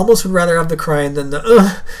 but I almost would rather have the crying than the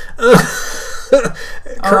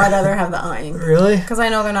Or I'd rather have the eyeing. Really? Because I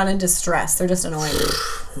know they're not in distress. They're just annoying.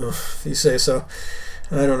 If you say so.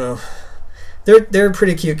 I don't know. They're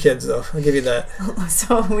pretty cute kids, though. I'll give you that.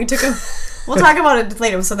 So we took them. We'll talk about it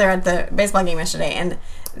later. So they're at the baseball game yesterday, and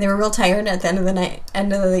they were real tired at the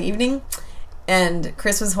end of the evening. And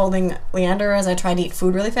Chris was holding Leander as I tried to eat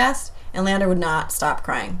food really fast, and Leander would not stop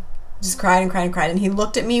crying. Just cried and cried and cried. And he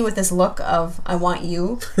looked at me with this look of, I want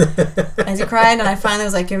you, as he cried, and I finally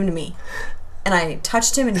was like, give him to me. And I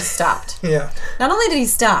touched him, and he stopped. Yeah. Not only did he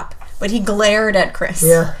stop, but he glared at Chris.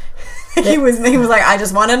 Yeah. He was like, I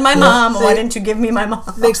just wanted my mom. Why didn't you give me my mom?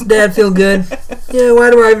 Makes dad feel good. Yeah, why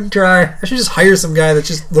do I even try? I should just hire some guy that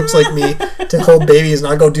just looks like me to hold babies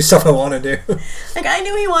and I'll go do stuff I want to do. Like, I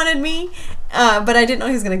knew he wanted me, but I didn't know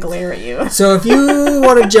he was going to glare at you. So if you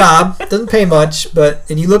want a job, doesn't pay much,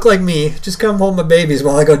 and you look like me, just come hold my babies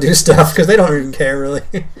while I go do stuff, because they don't even care, really.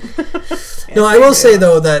 No, I will say,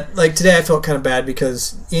 though, that like today I felt kind of bad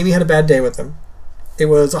because Amy had a bad day with them. It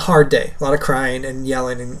was a hard day. A lot of crying and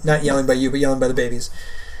yelling, and not yelling by you, but yelling by the babies.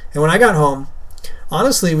 And when I got home,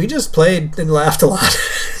 honestly, we just played and laughed a lot.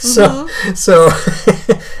 So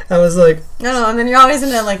I was like... No, and then you're always in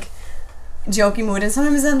a, like, jokey mood. And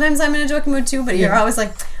sometimes I'm in a jokey mood, too, but you're always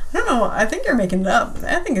like, I don't know, I think you're making it up.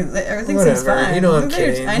 I think everything seems fine. You know I'm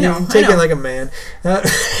kidding. I know. Take it like a man. And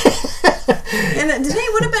today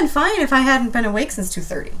would have been fine if I hadn't been awake since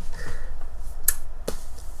 2:30.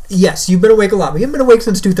 Yes, you've been awake a lot, but you haven't been awake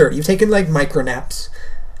since 2:30. You've taken, like, micro naps.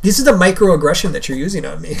 This is the microaggression that you're using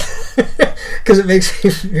on me. Because it makes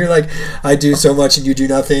you're like, I do so much and you do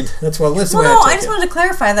nothing. That's what, listen. Well, no, I just wanted to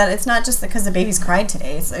clarify that it's not just because the babies cried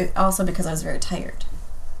today. It's also because I was very tired.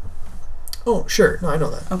 Oh, sure. No, I know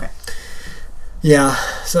that. Okay. Yeah,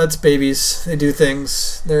 so that's babies. They do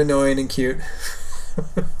things. They're annoying and cute.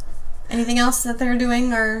 Anything else that they're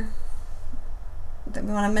doing or that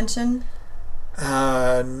we want to mention?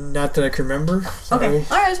 Not that I can remember. Sorry. Okay.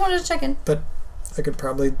 All right, I just wanted to check in. But I could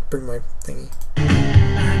probably bring my thingy.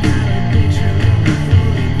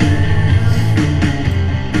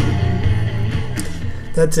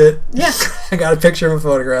 That's it. Yeah. I got a picture of a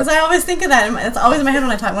photograph. Because I always think of that. It's always in my head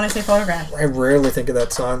when I say photograph. I rarely think of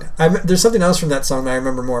that song. There's something else from that song that I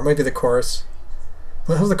remember more. It might be the chorus.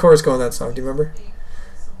 How's the chorus go in that song? Do you remember?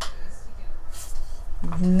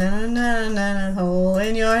 Na na na, hole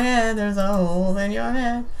in your head. There's a hole in your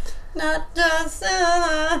head. Not just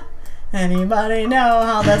anybody know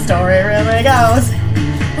how the story really goes.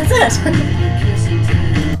 That's it.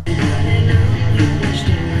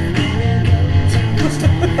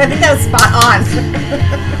 I think that was spot on.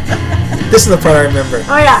 This is the part I remember.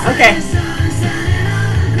 Oh yeah, okay.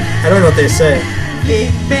 I don't know what they say.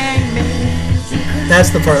 Big Bang Me. That's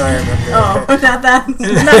the part I remember. Oh, okay. not that. Not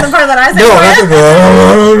the part that I said. No, that's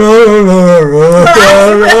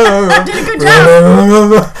I did a good job.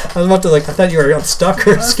 I was about to I thought you were stuck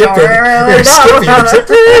or skipping.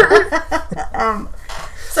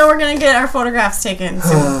 So we're gonna get our photographs taken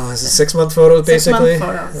soon. Oh, is it 6 month photos basically? 6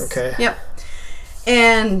 month photos. Okay. Yep.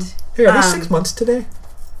 And here, are these 6 months today?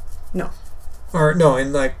 No. Or no,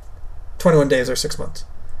 in 21 days or 6 months,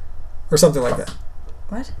 or something like that.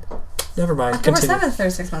 What? Never mind. October Continue. 7th, they're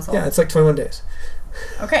 6 months old. Yeah, it's 21 days.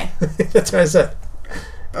 Okay. That's what I said.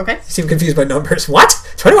 Okay. You seem confused by numbers. What?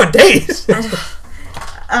 21 days?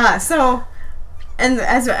 So, and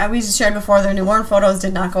as we just shared before, their newborn photos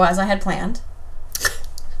did not go as I had planned.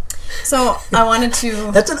 So I wanted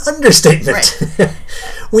to... That's an understatement. Right.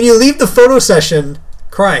 When you leave the photo session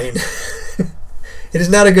crying, it is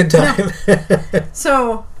not a good time. No.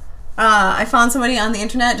 So I found somebody on the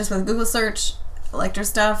internet just with a Google search. Liked her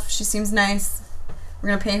stuff. She seems nice. We're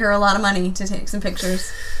going to pay her a lot of money to take some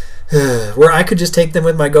pictures. Where I could just take them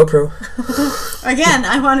with my GoPro. Again,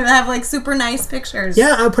 I want to have super nice pictures.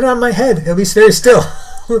 Yeah, I'll put it on my head. It'll be very still.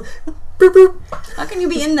 Boop, boop. How can you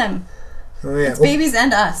be in them? Oh, yeah. It's babies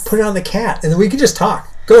and us. Put it on the cat, and then we can just talk.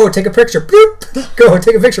 Go, take a picture. Boop. Go,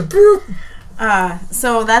 take a picture. Boop.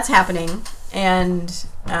 So that's happening, and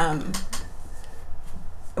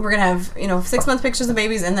we're going to have, 6 month pictures of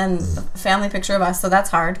babies and then a family picture of us, so that's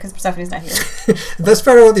hard because Persephone's not here. The best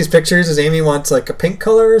part about these pictures is Amy wants a pink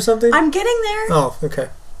color or something. I'm getting there. Oh, okay.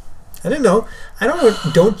 I didn't know. I don't know.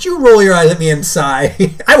 Don't you roll your eyes at me and sigh.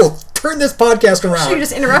 I will turn this podcast around. You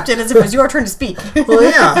just interrupted as if it was your turn to speak. Well,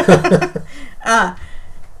 yeah.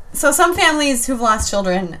 So some families who've lost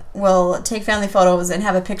children will take family photos and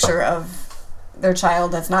have a picture of their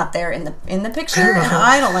child that's not there in the picture, and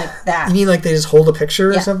I don't like that. You mean they just hold a picture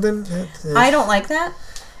or something? I don't like that.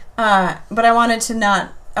 But I wanted to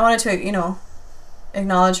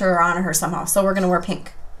acknowledge her or honor her somehow. So we're going to wear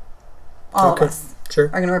pink. All of us are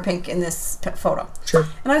going to wear pink in this photo. Sure.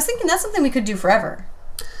 And I was thinking that's something we could do forever.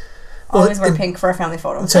 Well, Always wear pink for a family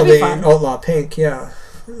photo. Until they outlaw pink, yeah.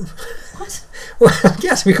 What? Well,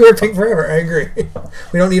 yes, we can wear pink forever. I agree.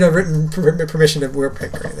 We don't need a written permission to wear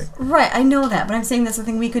pink or anything. Right, I know that, but I'm saying that's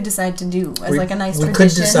something we could decide to do as a nice tradition. We could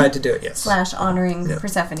decide to do it, yes. / honoring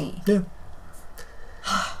Persephone. Yeah.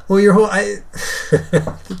 Well,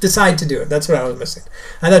 decide to do it. That's what I was missing.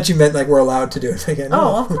 I thought you meant we're allowed to do it.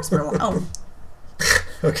 Of course we're allowed. Oh.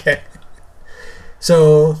 Okay.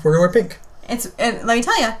 So we're gonna wear pink. Let me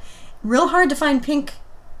tell you, real hard to find pink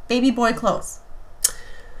baby boy clothes.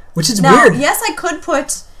 Which is Now, weird. yes, I could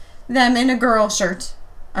put them in a girl shirt.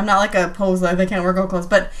 I'm not like a pose like they can't wear girl clothes,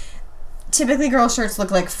 but typically girl shirts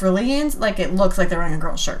look like frilly and like it looks like they're wearing a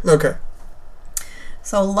girl shirt. Okay.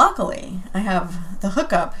 So luckily, I have the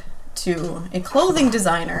hookup to a clothing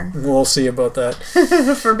designer We'll see about that.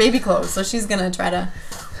 for baby clothes. So she's gonna try to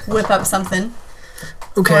whip up something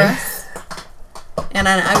for Okay. us. And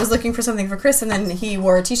I was looking for something for Chris, and then he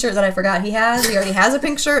wore a t-shirt that I forgot he has. He already has a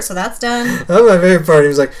pink shirt, so that's done. That was my favorite part. He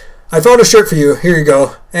was like, I found a shirt for you. Here you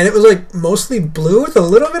go. And it was like mostly blue with a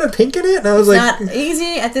little bit of pink in it. And I was like, Not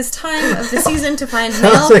easy at this time of the season to find I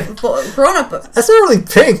male was like, grown-up books. that's not really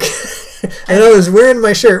pink. And I was wearing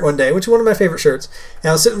my shirt one day, which is one of my favorite shirts.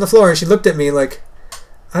 And I was sitting on the floor and she looked at me like,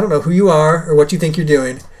 I don't know who you are or what you think you're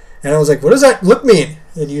doing. And I was like, what does that look mean?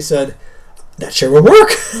 And you said, that shirt will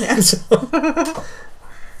work. Yeah. So,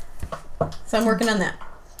 So I'm working on that.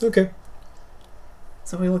 okay.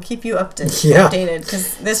 So we will keep you Yeah. updated.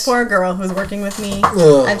 Because this poor girl who's working with me,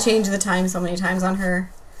 Ugh. I've changed the time so many times on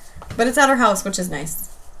her. But it's at her house, which is nice.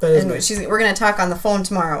 That is And nice. we're going to talk on the phone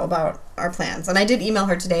tomorrow about our plans. And I did email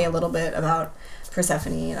her today a little bit about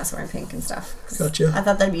Persephone and us wearing pink and stuff. 'Cause Gotcha. I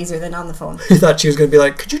thought that'd be easier than on the phone. You thought she was going to be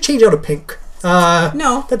like, could you change out a pink?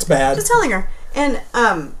 No. That's bad. Just telling her. And,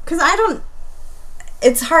 because I don't,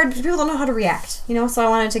 it's hard, people don't know how to react, you know? So I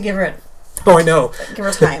wanted to give her Oh, I know.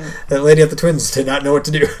 time. That lady at the Twins did not know what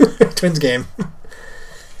to do. Twins game.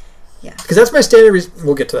 Yeah. Because that's my standard...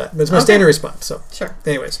 we'll get to that. That's my Okay. standard response. So, Sure.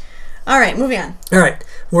 anyways. All right, moving on. All right.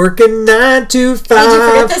 Working 9 to 5. Did you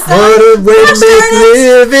forget this song? What a way Gosh,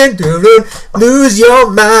 to make darn it. living. Lose your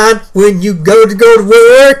mind when you go to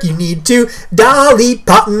work. You need to dolly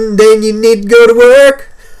potting, then you need to go to work.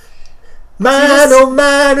 Mind, oh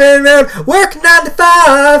mind, work 9 to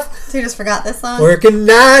 5. So you just forgot this song? Working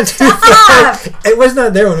 9 to Stop! 5. It was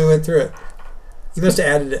not there when we went through it. You must have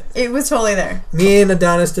added it. It was totally there. Me and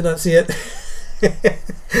Adonis did not see it. No,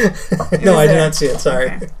 was I did there. not see it. Sorry.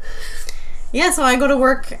 Okay. Yeah, so I go to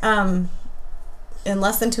work in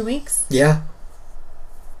less than 2 weeks. Yeah.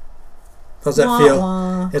 How's that Wah, feel?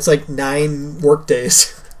 wah. It's like 9 work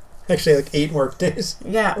days. Actually, like 8 work days.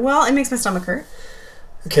 Yeah, well, it makes my stomach hurt.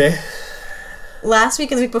 Okay. Last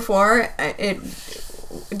week and the week before, it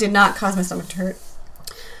did not cause my stomach to hurt.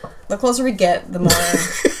 The closer we get, the more...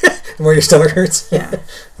 The more your stomach hurts? Yeah.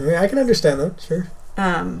 I mean, I can understand that, sure.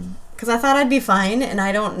 Because I thought I'd be fine, and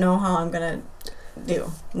I don't know how I'm going to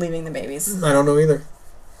do leaving the babies. I don't know either.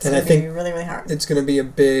 It's And going I to think be really, really hard. it's going to be a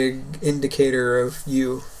big indicator of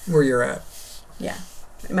you, where you're at. Yeah.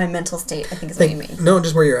 My mental state, I think, is what you mean. No,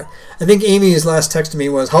 just where you're at. I think Amy's last text to me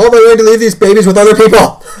was, how am I going to leave these babies with other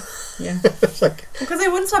people? Yeah. It's like, Because they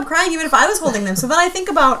wouldn't stop crying even if I was holding them. So then I think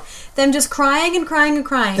about them just crying and crying and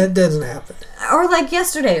crying. that doesn't happen. Or like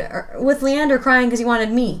yesterday with Leander crying because he wanted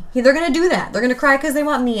me. They're going to do that. They're going to cry because they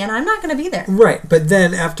want me, and I'm not going to be there. Right, but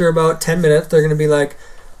then after about 10 minutes, they're going to be like,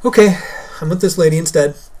 okay, I'm with this lady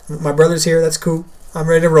instead. My brother's here, that's cool. I'm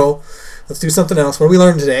ready to roll. Let's do something else. What are we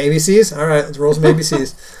learning today? ABCs? All right, let's roll some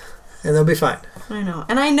ABCs. And they'll be fine. I know.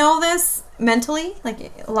 And I know this mentally,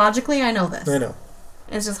 like logically, I know this. I know.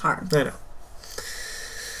 It's just hard. I know.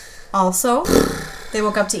 Also, they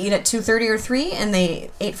woke up to eat at 2:30 or 3, and they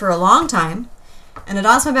ate for a long time. And it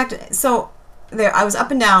also went back to... So, there, I was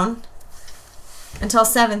up and down until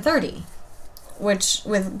 7:30, which,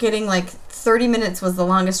 with getting like 30 minutes was the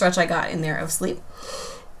longest stretch I got in there of sleep.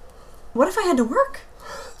 What if I had to work?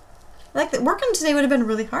 Like, working today would have been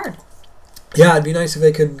really hard. Yeah, it'd be nice if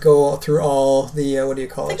they could go through all the, what do you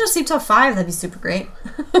call If they it? could just sleep till 5, that'd be super great.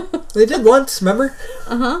 They did once, remember?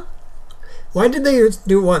 Uh-huh. Why did they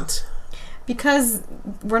do it once? Because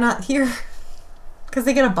we're not here. Because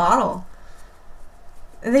they get a bottle.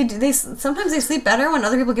 They sometimes they sleep better when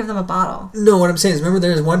other people give them a bottle. No, what I'm saying is, remember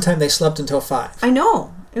there was one time they slept until 5. I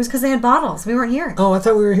know. It was because they had bottles. We weren't here. Oh, I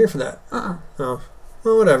thought we were here for that. Uh-uh. Oh,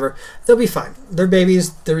 well, whatever. They'll be fine. They're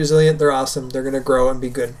babies. They're resilient. They're awesome. They're going to grow and be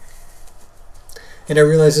good. And I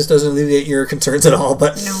realize this doesn't alleviate your concerns at all,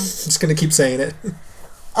 but No. I'm just going to keep saying it.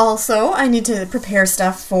 Also, I need to prepare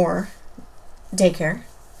stuff for daycare.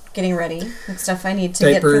 Getting ready. And stuff I need to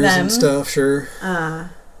get for Diapers them. and stuff, sure.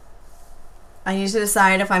 I need to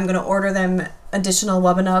decide if I'm going to order them additional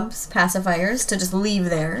Wubbanubs pacifiers to just leave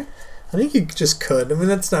there. I think you just could. I mean,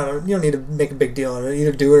 that's not... you don't need to make a big deal of it.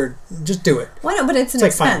 Either do it or just do it. Why not? But it's an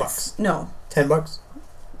It's like expense. $5. No. $10?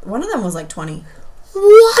 One of them was like 20.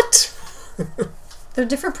 What? They're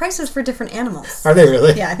different prices for different animals. Are they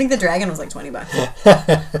really? Yeah, I think the dragon was like $20.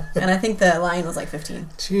 And I think the lion was like 15.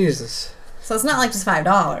 Jesus. So it's not like just $5.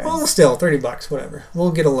 Well, still, $30, whatever.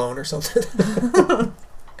 We'll get a loan or something.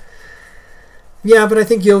 Yeah, but I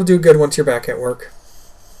think you'll do good once you're back at work.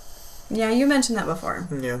 Yeah, you mentioned that before.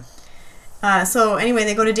 Yeah. So anyway,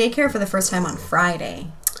 they go to daycare for the first time on Friday.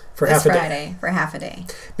 For This half a day. Friday, for half a day.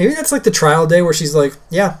 Maybe that's like the trial day where she's like,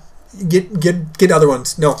 yeah, get other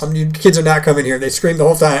ones. No, kids are not coming here. They scream the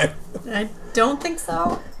whole time. I don't think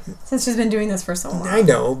so, since she's been doing this for so long. I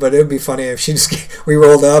know, but it would be funny if we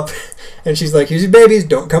rolled up and she's like, here's your babies,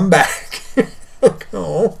 don't come back.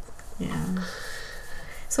 Oh. Yeah.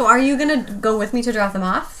 So are you going to go with me to drop them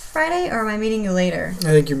off Friday, or am I meeting you later?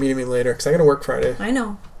 I think you're meeting me later because I got to work Friday. I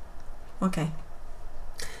know. Okay.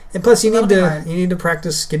 And plus, you That'll be need to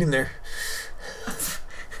practice getting there.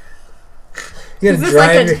 You Is got to this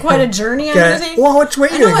drive. like quite a journey I'm going to take? Well, which way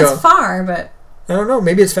are I you know going to go? it's far, but... I don't know.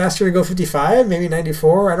 Maybe it's faster to go 55, maybe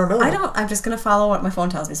 94. I don't know. I'm just going to follow what my phone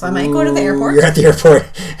tells me. So I might go to the airport. You're at the airport.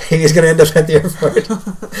 He's going to end up at the airport.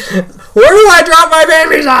 Where do I drop my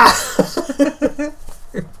babies off?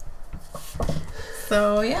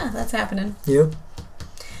 So, yeah, that's happening. You?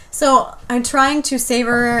 So I'm trying to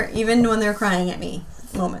savor, even when they're crying at me,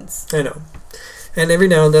 moments. I know. And every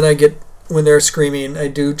now and then when they're screaming, I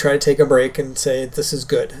do try to take a break and say, this is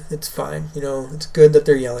good. It's fine. It's good that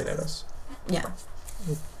they're yelling at us. Yeah.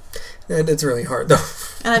 And it's really hard, though.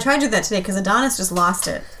 And I tried to do that today because Adonis just lost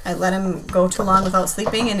it. I let him go too long without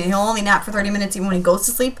sleeping, and he'll only nap for 30 minutes even when he goes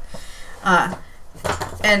to sleep.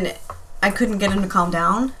 And I couldn't get him to calm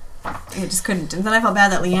down. I just couldn't. And then I felt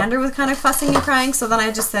bad that Leander was kind of fussing and crying, so then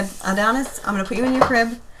I just said, Adonis, I'm going to put you in your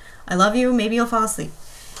crib. I love you. Maybe you'll fall asleep.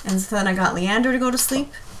 And so then I got Leander to go to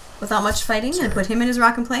sleep without much fighting and put him in his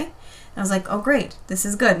rock and play. And I was like, oh, great. This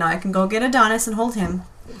is good. Now I can go get Adonis and hold him.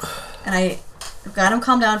 And I got him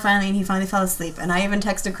calmed down finally, and he finally fell asleep. And I even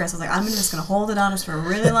texted Chris. I was like, I'm just going to hold Adonis for a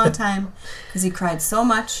really long time because he cried so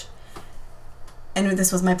much. And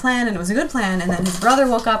this was my plan, and it was a good plan. And then his brother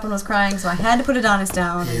woke up and was crying, so I had to put Adonis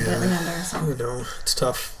down and get Leander. So. I know. It's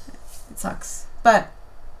tough. It sucks. But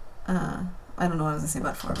I don't know what I was going to say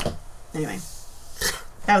about it before. But anyway.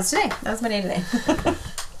 That was today. That was my day today.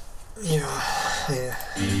 Yeah.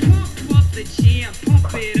 Pump up the jam,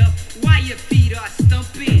 pump it up while your feet are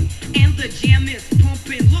stumping. And the jam is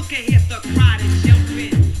pumping. Look ahead, the crowd is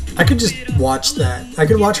jumping. I could just watch that. I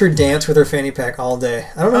could watch her dance with her fanny pack all day.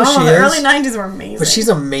 I don't know who she the is. early 90s were amazing. But she's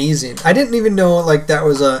amazing. I didn't even know that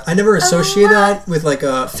was I never associated that with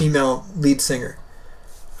a female lead singer.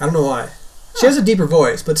 I don't know why. She has a deeper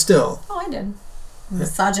voice, but still. Oh, I did.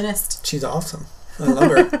 Misogynist. She's awesome. I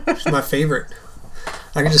love her. She's my favorite.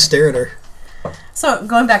 I can just stare at her. So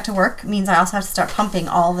going back to work means I also have to start pumping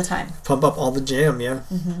all the time. Pump up all the jam, yeah.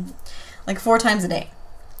 Mm-hmm. 4 times a day.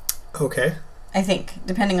 Okay. I think,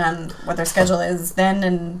 depending on what their schedule is then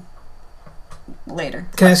and later.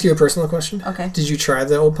 Can I ask you a personal question? Okay. Did you try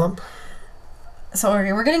the old pump? So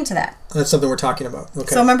we're getting to that. That's something we're talking about.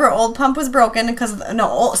 Okay. So remember, old pump was broken because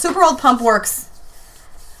super old pump works.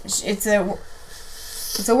 It's a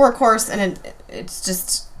workhorse, and it's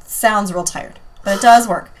just sounds real tired, but it does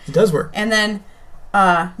work. It does work. And then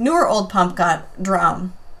newer old pump got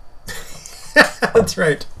drowned. That's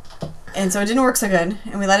right. And so it didn't work so good,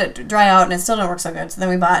 and we let it dry out, and it still didn't work so good. So then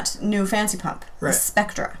we bought new fancy pump, the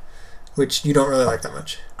Spectra. Which you don't really like that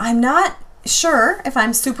much. I'm not sure if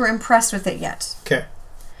I'm super impressed with it yet. Okay.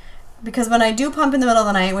 Because when I do pump in the middle of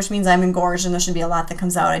the night, which means I'm engorged and there should be a lot that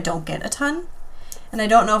comes out, I don't get a ton. And I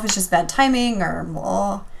don't know if it's just bad timing or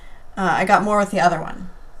I got more with the other one.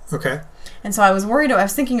 Okay. And so I was worried. I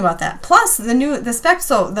was thinking about that. Plus the specs.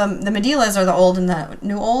 So the Medilas are the old and the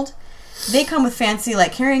new old. They come with fancy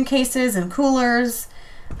carrying cases and coolers,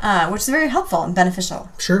 which is very helpful and beneficial.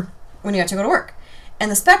 Sure. When you have to go to work. And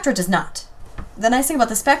the Spectra does not. The nice thing about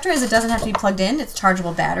the Spectra is it doesn't have to be plugged in. It's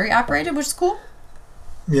chargeable battery operated, which is cool.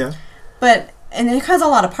 Yeah. And it has a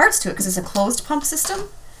lot of parts to it because it's a closed pump system.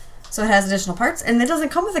 So it has additional parts. And it doesn't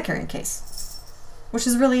come with a carrying case, which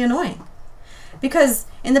is really annoying. Because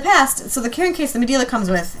in the past, so the carrying case the Medela comes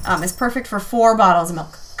with is perfect for 4 bottles of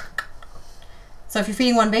milk. So if you're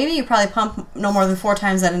feeding one baby, you probably pump no more than 4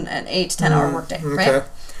 times in an 8 to 10 hour workday, right?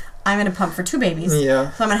 I'm going to pump for 2 babies.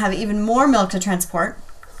 Yeah. So I'm going to have even more milk to transport.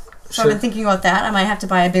 So I've been thinking about that. I might have to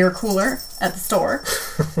buy a bigger cooler at the store.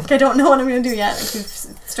 I don't know what I'm going to do yet. I keep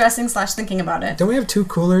stressing / thinking about it. Don't we have 2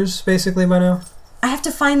 coolers basically by now? I have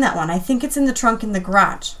to find that one. I think it's in the trunk in the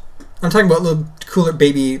garage. I'm talking about little cooler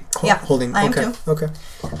baby holding. I am too. Okay.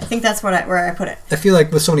 I think that's where I put it. I feel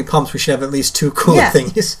like with so many pumps, we should have at least 2 cooler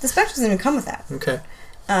thingies. The Spectra doesn't even come with that. Okay.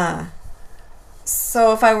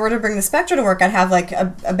 So if I were to bring the Spectra to work, I'd have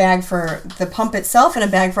a bag for the pump itself and a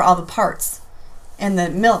bag for all the parts and the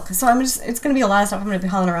milk. So it's going to be a lot of stuff I'm going to be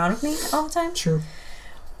hauling around with me all the time. Sure.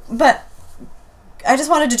 But I just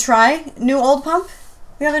wanted to try new old pump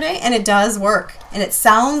the other day, and it does work. And it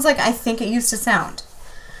sounds like I think it used to sound.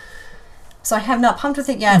 So I have not pumped with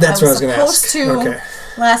it yet. That's what I was going to ask. Supposed to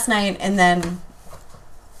last night, and then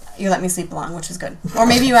you let me sleep along, which was good. Or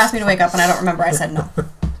maybe you asked me to wake up, and I don't remember. I said no.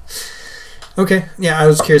 Okay. Yeah, I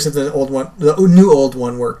was curious if the new old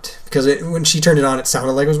one worked, because when she turned it on, it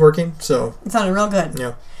sounded like it was working. So it sounded real good.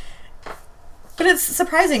 Yeah. But it's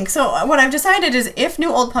surprising. So what I've decided is, if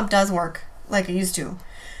new old pump does work like it used to,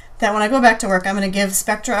 that when I go back to work, I'm going to give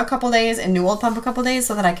Spectra a couple days and new old pump a couple days,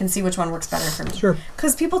 so that I can see which one works better for me. Sure.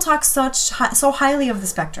 Because people talk so highly of the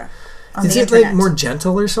Spectra on Is the it internet. like more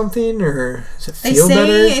gentle or something, or does it They feel say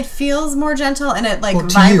better? it feels more gentle, and it like Well,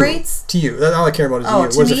 vibrates. To you. That's all I care about is Oh, you.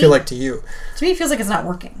 to What does it me? feel like to you? To me, it feels like it's not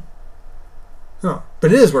working. Oh,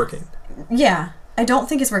 but it is working. Yeah, I don't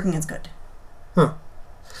think it's working as good. Huh.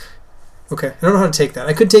 Okay, I don't know how to take that.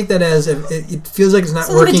 I could take that as if it feels like it's not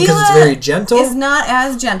So working because it's very gentle. It's not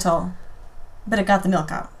as gentle, but it got the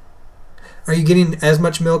milk out. Are you getting as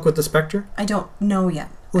much milk with the Spectra? I don't know yet.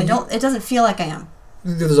 Well, It doesn't feel like I am.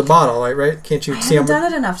 There's a bottle, right? Can't you I see? haven't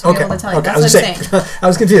done it enough to be able to tell you. That's I was what I'm saying. I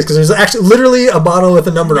was confused because there's actually literally a bottle with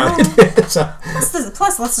a number on it. So.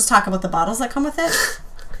 Plus, let's just talk about the bottles that come with it.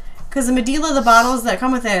 Because the Medela, the bottles that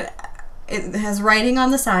come with it, it has writing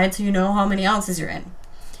on the side, so you know how many ounces you're in.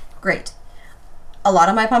 Great. A lot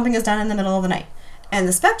of my pumping is done in the middle of the night, and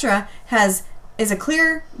the Spectra is a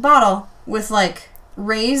clear bottle with like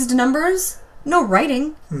raised numbers, no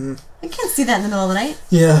writing. Mm-hmm. I can't see that in the middle of the night.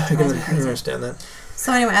 Yeah, I Drives me can crazy. understand that.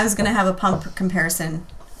 So anyway, I was gonna have a pump comparison,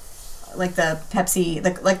 like the Pepsi,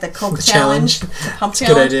 like the Coke The challenge, challenge. the pump It's a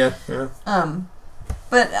challenge. good idea. Yeah.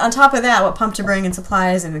 But on top of that, what pump to bring and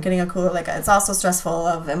supplies and getting a cooler, like it's also stressful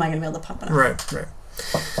of, am I going to be able to pump enough? Right.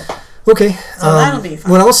 Okay. So that'll be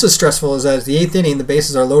fun. What else is stressful is that at the 8th inning, the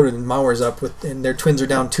bases are loaded and Mauer's up, and their Twins are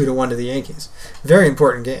down 2-1 to the Yankees. Very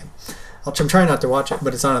important game. I'm trying not to watch it,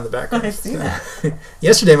 but it's on in the background. I see that.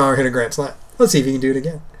 Yesterday, Mauer hit a grand slam. Let's see if he can do it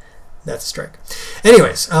again. That's a strike.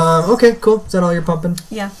 Anyways, okay, cool. Is that all you're pumping?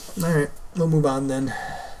 Yeah. All right, we'll move on then.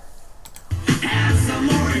 Have some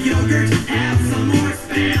more yogurt, have some more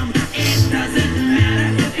Spam. It doesn't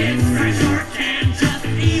matter if it's fresh or canned. Just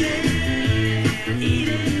eat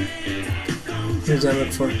it. What does that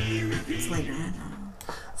look for? It's later.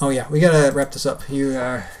 Oh yeah, we gotta wrap this up. You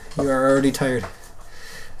are already tired.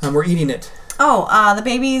 We're eating it. Oh, the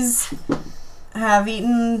babies have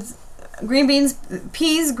eaten green beans,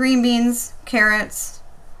 peas, green beans, carrots,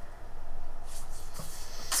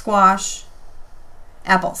 squash,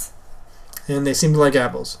 apples. And they seem to like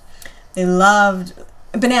apples. They loved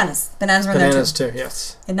bananas. Bananas were there Bananas too. too,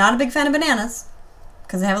 yes. They're not a big fan of bananas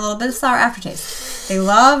because they have a little bit of sour aftertaste. They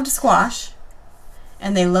loved squash,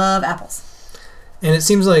 and they love apples. And it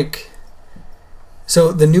seems like...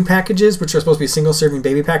 So the new packages, which are supposed to be single-serving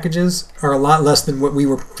baby packages, are a lot less than what we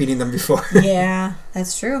were feeding them before. Yeah,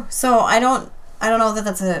 that's true. So I don't know that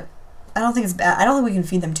that's a... I don't think it's bad. I don't think we can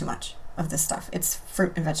feed them too much of this stuff. It's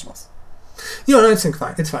fruit and vegetables. I think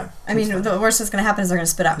fine. It's fine. I mean, the worst that's going to happen is they're going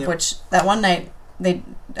to spit up, Yep. which that one night,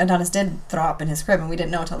 Adonis did throw up in his crib, and we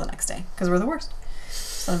didn't know until the next day, because we're the worst.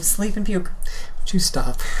 So I'm sleep and puke. Would you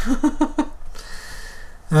stop?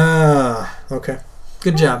 Okay.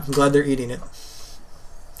 Good job. I'm glad they're eating it.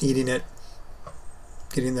 Getting them.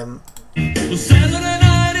 Well, Saturday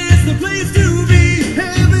night is the place to be.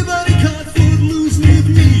 Everybody cut foot loose with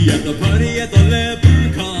me at the party at the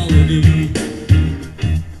leper colony.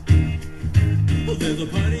 Well, there's a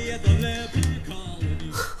party at the leper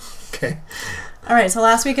colony. Okay. All right, so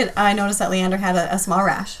last week I noticed that Leander had a small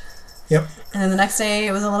rash. Yep. And then the next day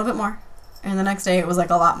it was a little bit more. And the next day it was like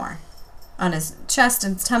a lot more. On his chest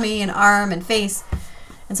and tummy and arm and face.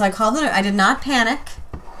 And so I called the nurse. I did not panic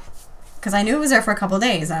because I knew it was there for a couple of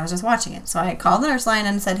days and I was just watching it. So I called the nurse line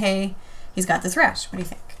and said, hey, he's got this rash. What do you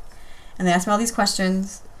think? And they asked me all these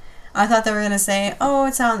questions. I thought they were going to say, oh,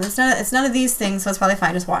 it's none of these things, so it's probably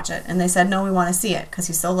fine, just watch it. And they said, no, we want to see it because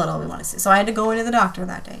he's so little, we want to see it. So I had to go into the doctor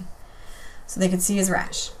that day so they could see his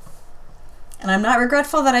rash. And I'm not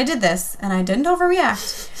regretful that I did this, and I didn't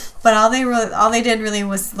overreact. But all they did really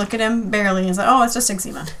was look at him barely and say, oh, it's just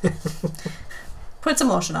eczema. Put some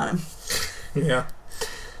lotion on him. Yeah.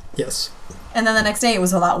 Yes. And then the next day it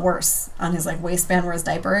was a lot worse on his like waistband where his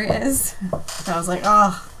diaper is. So I was like,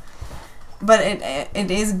 oh. But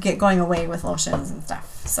it is going away with lotions and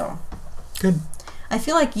stuff. So Good. I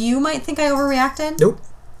feel like you might think I overreacted. Nope.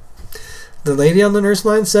 The lady on the nurse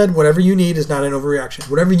line said, whatever you need is not an overreaction.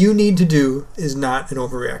 Whatever you need to do is not an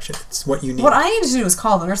overreaction. It's what you need. What I needed to do was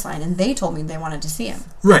call the nurse line, and they told me they wanted to see him.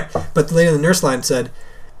 Right. But the lady on the nurse line said,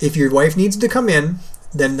 if your wife needs to come in,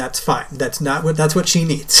 then that's fine. That's what she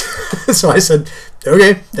needs. So I said,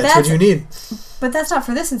 okay, that's what you need. But that's not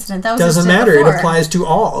for this incident. That was Doesn't just matter. before. It applies to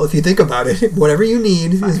all. If you think about it, whatever you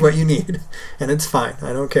need is what you need, and it's fine.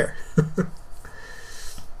 I don't care.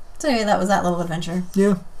 So anyway, that was that little adventure.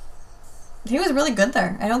 Yeah. He was really good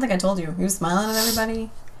there. I don't think I told you. He was smiling at everybody.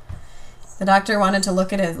 The doctor wanted to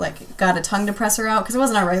look at his, like, got a tongue depressor out, because it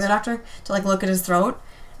wasn't our regular doctor, to, like, look at his throat.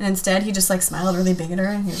 And instead, he just, like, smiled really big at her,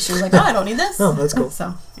 and she was like, oh, I don't need this. Oh, that's cool.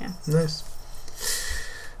 So, yeah. Nice.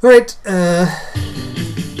 All right.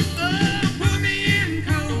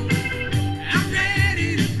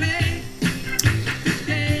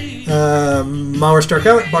 Mauer struck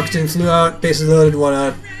out. Buxton flew out. Bases loaded. 1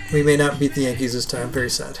 out. We may not beat the Yankees this time. Very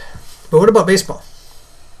sad. But what about baseball?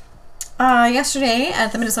 Yesterday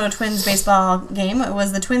at the Minnesota Twins baseball game, it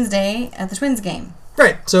was the Twins Day at the Twins game.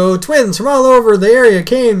 Right. So twins from all over the area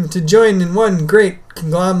came to join in one great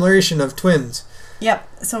conglomeration of twins. Yep.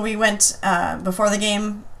 So we went before the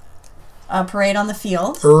game, parade on the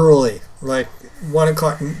field. Early. Like 1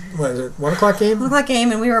 o'clock. What is it? 1 o'clock game? 1 o'clock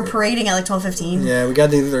game, and we were parading at like 12:15. Yeah, we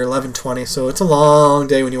got there 11:20. So it's a long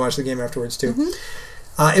day when you watch the game afterwards too.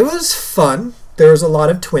 Mm-hmm. It was fun. There was a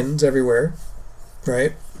lot of twins everywhere.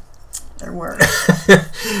 Right. There were.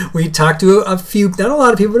 We talked to a few, not a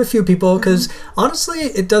lot of people, but a few people, because honestly,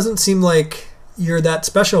 it doesn't seem like you're that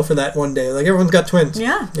special for that one day. Like, everyone's got twins.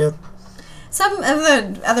 Yeah. Yeah. Some of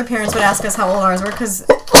the other parents would ask us how old ours were, because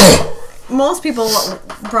most people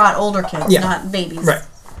brought older kids, not babies. Right.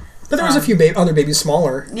 But there was a few other babies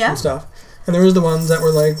smaller and stuff. And there was the ones that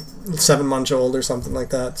were like 7 months old or something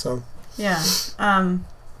like that. So yeah.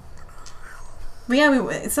 But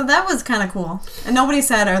yeah, so that was kind of cool. And nobody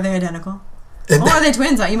said, are they identical? Or are they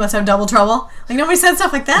twins? You must have double trouble. Like, nobody said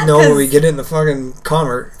stuff like that. No, we get in the fucking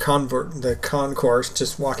concourse,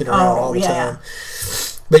 just walking around all the time.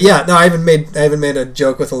 But yeah, no, I even made a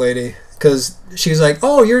joke with a lady, because she's like,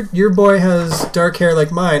 oh, your boy has dark hair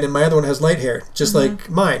like mine, and my other one has light hair, just like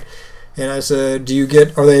mine. And I said,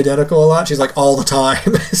 are they identical a lot? She's like, all the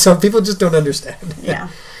time. So people just don't understand. Yeah.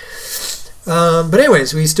 But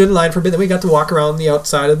anyways, we stood in line for a bit, then we got to walk around the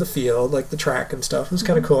outside of the field, like the track and stuff. It was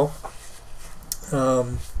kind of cool.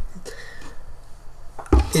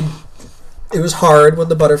 It was hard when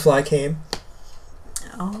the butterfly came.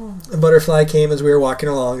 Oh. The butterfly came as we were walking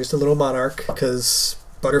along, just a little monarch, because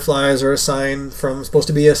butterflies are supposed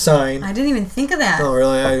to be a sign. I didn't even think of that. Oh,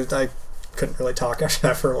 really? I couldn't really talk after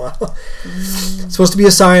that for a while. It's supposed to be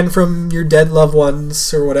a sign from your dead loved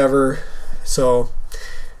ones or whatever. So,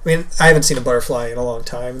 I mean, I haven't seen a butterfly in a long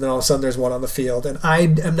time. And then all of a sudden there's one on the field. And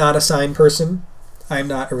I am not a sign person. I'm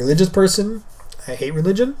not a religious person. I hate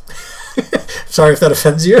religion. Sorry if that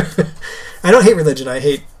offends you. I don't hate religion.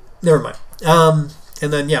 Never mind.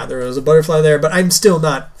 And then, yeah, there was a butterfly there. But I'm still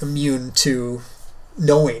not immune to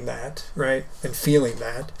knowing that, right? And feeling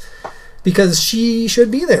that. Because she should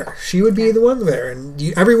be there. She would be the one there. And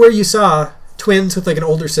everywhere you saw twins with like an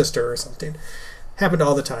older sister or something. Happened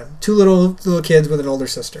all the time. 2 little kids with an older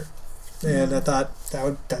sister. And I thought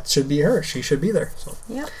that should be her. She should be there. So.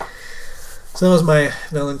 Yep. So that was my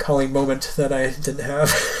melancholy moment that I didn't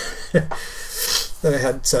have. That I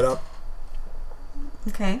had set up.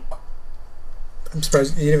 Okay. I'm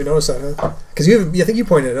surprised you didn't even notice that, huh? Because I think you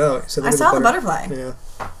pointed it out. You said, I saw the butterfly. Yeah.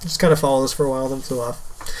 Just kind of followed us for a while, then flew off.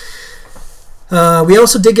 We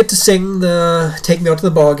also did get to sing the Take Me Out to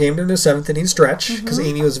the Ball Game during the 7th inning stretch, because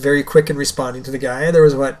Amy was very quick in responding to the guy. There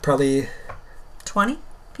was, probably 20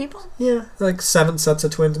 people? Yeah, like 7 sets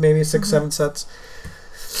of twins, maybe 6, 7 sets.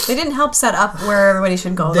 They didn't help set up where everybody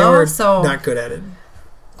should go, They though. were so not good at it.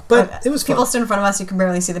 But it was fun. People stood in front of us, you could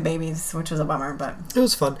barely see the babies, which was a bummer, but... It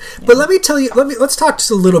was fun. Yeah. But let me tell you, let's talk just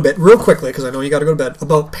a little bit, real quickly, because I know you got to go to bed,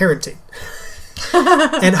 about parenting.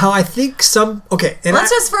 And how I think let's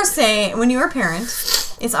just first say, when you're a parent,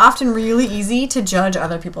 it's often really easy to judge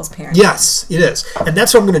other people's parenting. Yes, it is. And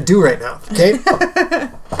that's what I'm going to do right now, okay?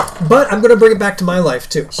 But I'm going to bring it back to my life,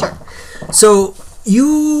 too. Sure. So,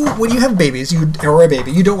 when you have babies, or a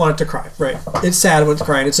baby, you don't want it to cry, right? It's sad when it's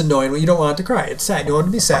crying. It's annoying when you don't want it to cry. It's sad. You don't want it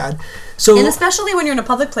to be sad. So, and especially when you're in a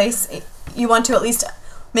public place, you want to at least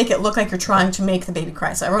make it look like you're trying to make the baby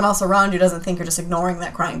cry. So everyone else around you doesn't think you're just ignoring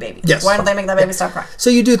that crying baby. Yes. Why don't they make that baby stop crying? So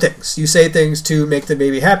you do things. You say things to make the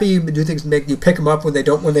baby happy. You do things to make you pick them up when they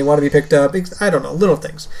want to be picked up. I don't know, little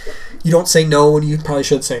things. You don't say no when you probably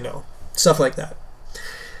should say no. Stuff like that.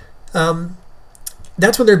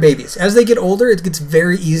 That's when they're babies. As they get older, it gets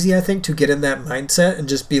very easy, I think, to get in that mindset and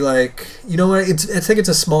just be like, you know what? I think it's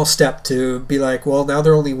a small step to be like, well, now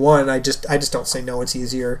they're only 1. I just don't say no. It's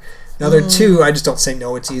easier. Now they're 2. I just don't say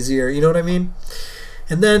no. It's easier. You know what I mean?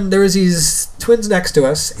 And then there was these twins next to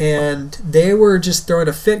us, and they were just throwing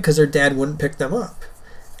a fit because their dad wouldn't pick them up.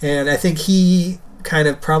 And I think he kind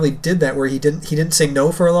of probably did that where he didn't say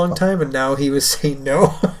no for a long time, and now he was saying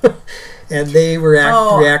no. And they were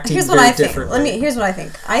reacting here's what very I think. differently. Here's what I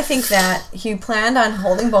think. I think that he planned on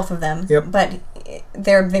holding both of them, Yep. but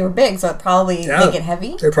they were big, so it probably they get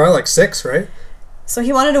heavy. They're probably like 6, right? So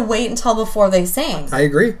he wanted to wait until before they sang. I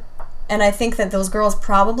agree. And I think that those girls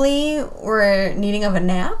probably were needing of a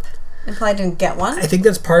nap and probably didn't get one. I think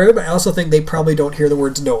that's part of it, but I also think they probably don't hear the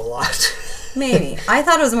words no a lot. Maybe. I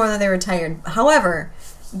thought it was more that they were tired. However,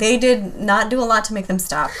 they did not do a lot to make them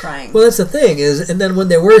stop crying. Well, that's the thing is, and then when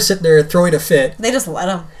they were sitting there throwing a fit, They just let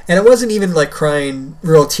them. and it wasn't even like crying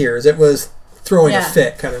real tears, it was throwing a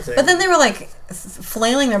fit kind of thing. But then they were like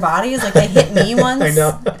flailing their bodies, like they hit me once I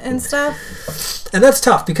know. and stuff. And that's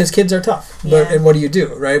tough because kids are tough. But, Yeah. and what do you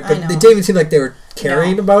do, right? But know. they didn't even seem like they were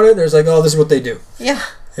caring about it. There's like, oh, this is what they do. Yeah.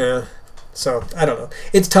 Yeah. So, I don't know.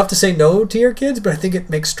 It's tough to say no to your kids, but I think it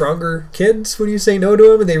makes stronger kids when you say no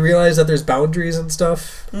to them and they realize that there's boundaries and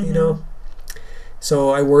stuff, you know?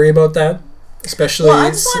 So, I worry about that, especially... Well,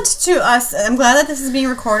 I just want to... I'm glad that this is being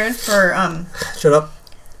recorded for Shut up.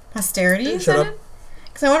 posterity. Shut up.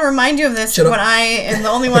 Because I want to remind you of this Shut up. when I am the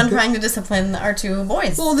only one trying to discipline our 2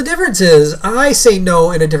 boys. Well, the difference is I say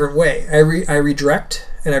no in a different way. I redirect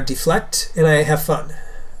and I deflect and I have fun.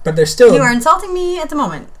 But there's still... You are insulting me at the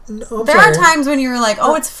moment. No, I'm There sorry. are times when you're like,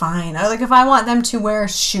 oh, it's fine. Or like if I want them to wear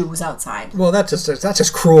shoes outside. Well, that's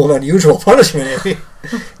just cruel and unusual punishment, Amy.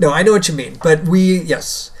 No, I know what you mean. But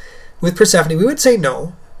yes, with Persephone, we would say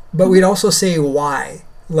no, but we'd also say why.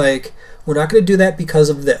 Like, we're not going to do that because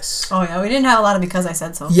of this. Oh, yeah. We didn't have a lot of because I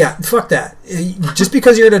said so. Yeah, fuck that. Just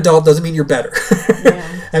because you're an adult doesn't mean you're better. Yeah.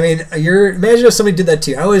 I mean, imagine if somebody did that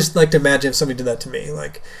to you. I always like to imagine if somebody did that to me.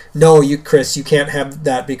 Like, no, Chris, you can't have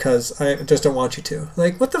that because I just don't want you to.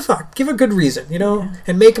 Like, what the fuck? Give a good reason,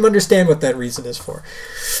 and make them understand what that reason is for.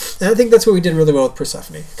 And I think that's what we did really well with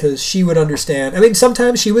Persephone, because she would understand. I mean,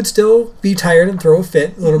 sometimes she would still be tired and throw a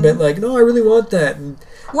fit a little bit, like, no, I really want that. And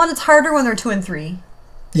One, it's harder when they're 2 and 3.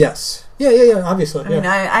 yes. Yeah, obviously. I mean,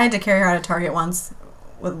 I had to carry her out of Target once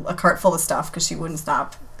with a cart full of stuff because she wouldn't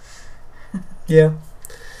stop. Yeah.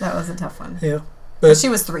 That was a tough one. Yeah. But she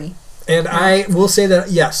was 3. And I will say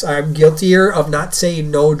that, yes, I'm guiltier of not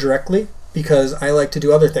saying no directly because I like to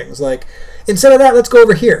do other things. Like, instead of that, let's go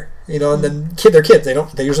over here. And then they're kids.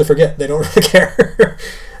 They usually forget. They don't really care.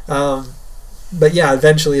 But yeah,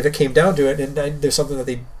 eventually, if it came down to it, and there's something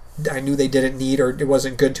that I knew they didn't need or it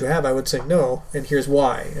wasn't good to have, I would say no, and here's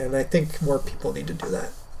why. And I think more people need to do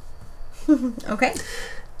that. Okay.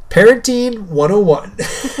 Parenting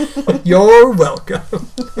 101. You're welcome.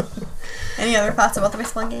 Any other thoughts about the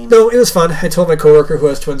baseball game? No, it was fun. I told my coworker who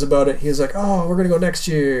has twins about it. He was like, "Oh, we're gonna go next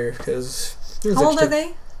year because." How old are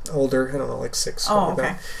they? Older, I don't know, like 6. Oh, okay.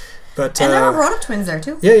 Like that. But And there were grown-up twins there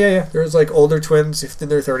too. Yeah. There's like older twins in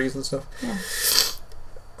their 30s and stuff.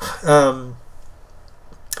 Yeah.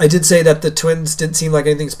 I did say that the twins didn't seem like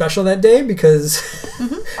anything special that day because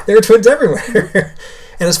there were twins everywhere.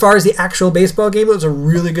 And as far as the actual baseball game, it was a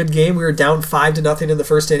really good game. We were down 5-0 in the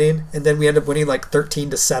first inning, and then we ended up winning like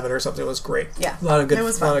 13-7 or something. It was great. Yeah, a lot of good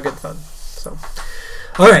fun. So,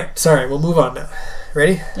 all right, sorry, we'll move on now.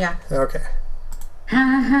 Ready? Yeah. Okay. Ha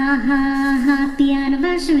ha ha, happy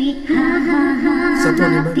anniversary. Ha ha ha, Is that the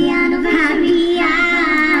one you happy anniversary.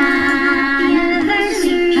 Happy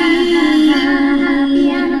anniversary. Ha ha ha, happy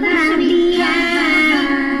anniversary.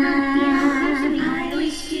 Happy anniversary. I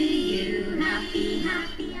wish to you happy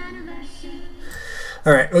anniversary.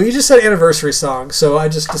 All right. Well, you just said anniversary song, so I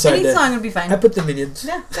just decided. Any song would be fine. I put the Minions.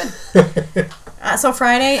 Yeah, good. So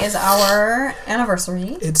Friday is our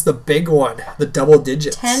anniversary. It's the big one, the double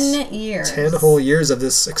digits. 10 years. 10 whole years of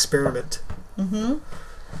this experiment. Mm-hmm.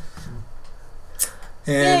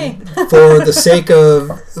 And for the sake of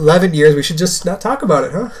 11 years, we should just not talk about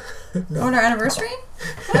it, huh? No. On our anniversary?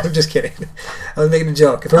 I'm just kidding. I was making a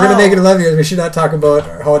joke. If we're going to make it 11 years, we should not talk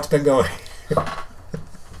about how it's been going.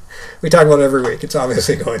 We talk about it every week. It's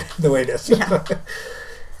obviously going the way it is. Yeah.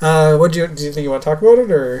 Do you think you want to talk about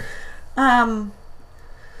it, or?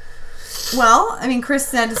 Well, I mean, Chris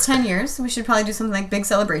said it's 10 years. We should probably do something like big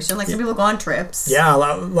celebration. Like some people go on trips. Yeah,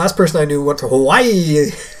 last person I knew went to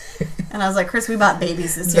Hawaii. And I was like, Chris, we bought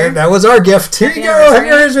babies this year. That was our gift. Here you go. Happy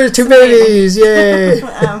anniversary. 2 babies. Yay.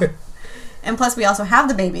 And plus, we also have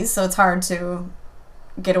the babies, so it's hard to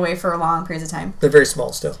get away for long periods of time. They're very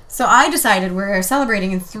small still. So I decided we're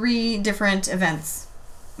celebrating in 3 different events.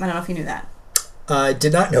 I don't know if you knew that. I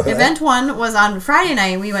did not know that. Event 1 was on Friday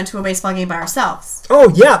night. We went to a baseball game by ourselves.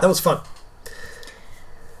 Oh, yeah. That was fun.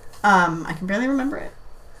 I can barely remember it.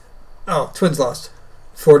 Oh, Twins lost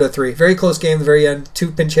 4-3. Very close game at the very end.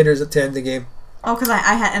 2 pinch hitters at the end of the game. Oh, because I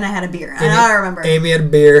had a beer. I remember. Amy had a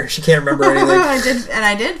beer. She can't remember anything.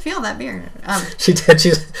 I did feel that beer. She did.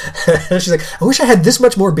 She's like, I wish I had this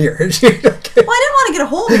much more beer. Well, I didn't want to get a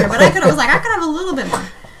whole beer, but I could have a little bit more.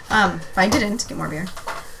 But I didn't get more beer.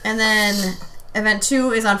 And then event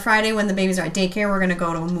 2 is on Friday when the babies are at daycare. We're gonna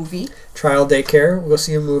go to a movie. Trial daycare. We'll go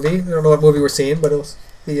see a movie. I don't know what movie we're seeing, but it'll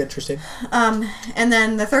be interesting. And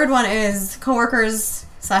then the third one is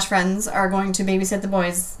coworkers/friends are going to babysit the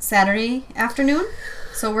boys Saturday afternoon.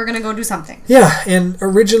 So we're gonna go do something. Yeah, and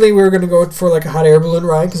originally we were gonna go for like a hot air balloon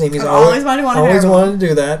ride because Amy's always wanted to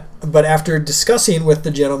do that. But after discussing with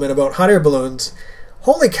the gentleman about hot air balloons,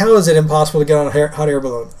 holy cow, is it impossible to get on a hot air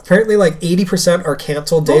balloon? Apparently, like 80% are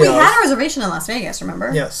canceled day Well, we of. had a reservation in Las Vegas,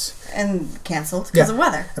 remember? Yes. And canceled because of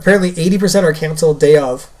weather. Apparently, 80% are canceled day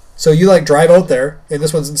of. So you like drive out there, and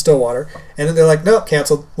this one's in Stillwater, and then they're like, no,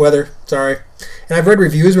 canceled, weather, sorry. And I've read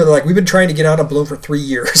reviews where they're like, we've been trying to get on a balloon for 3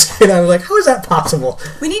 years. And I was like, how is that possible?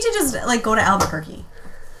 We need to just like go to Albuquerque.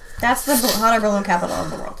 That's the hot air balloon capital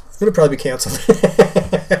of the world. It'll probably be canceled.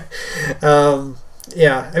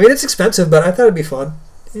 Yeah, I mean, it's expensive, but I thought it'd be fun.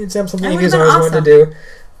 It's something Amy's always wanted to do.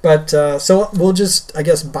 But, so we'll just, I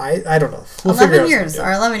guess, buy, I don't know. We'll 11 years,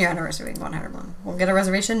 our 11-year anniversary, we want hot air balloon. We'll get a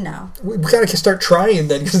reservation now. We got to start trying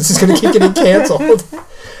then, because this is going to keep getting canceled.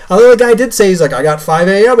 Although the guy did say, he's like, I got 5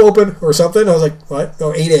 a.m. open or something. I was like, what?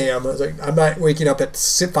 No, 8 a.m. I was like, I'm not waking up at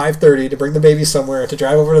 5:30 to bring the baby somewhere, to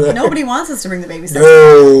drive over to there. Nobody wants us to bring the baby somewhere.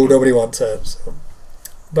 No, nobody wants that. So.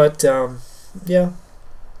 But, yeah.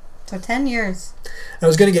 So 10 years. I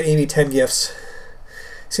was going to get Amy 10 gifts.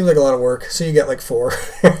 Seems like a lot of work, so you get like 4.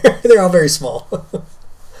 They're all very small.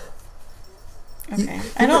 Okay.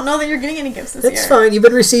 I don't know that you're getting any gifts this year. That's fine. You've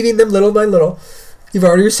been receiving them little by little. You've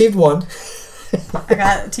already received one. I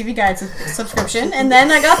got a TV Guide subscription, and then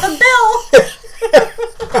I got the bill.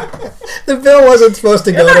 The bill wasn't supposed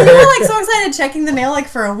to go to her. We were like so excited checking the mail like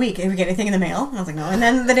for a week. Did we get anything in the mail? And I was like, no. And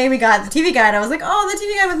then the day we got the TV Guide, I was like, oh, the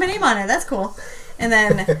TV Guide with my name on it. That's cool. And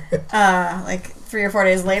then, like 3 or 4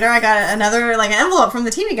 days later, I got another like envelope from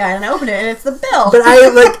the TV Guide, and I opened it, and it's the bill. But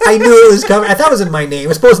I knew it was coming. I thought it was in my name. It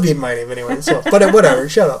was supposed to be in my name anyway. So, but whatever.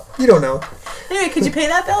 Shut up. You don't know. Anyway, could you pay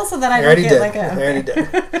that bill so that I already don't get did. like a? I already did.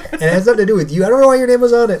 And it has nothing to do with you. I don't know why your name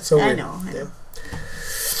was on it. So I weird. know.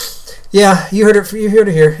 Yeah, you heard it. You heard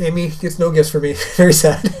it here. Amy gets no gifts for me. Very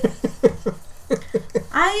sad.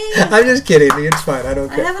 I'm just kidding. It's fine. I don't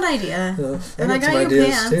care. I have an idea. And I got you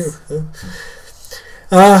pants. too.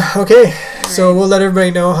 Okay, so we'll let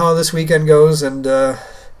everybody know how this weekend goes, and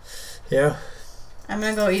yeah. I'm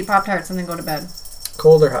gonna go eat Pop-Tarts and then go to bed.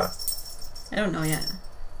 Cold or hot? I don't know yet.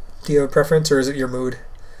 Do you have a preference, or is it your mood?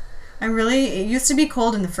 It used to be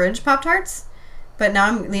cold in the fridge, Pop-Tarts, but now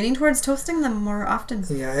I'm leaning towards toasting them more often.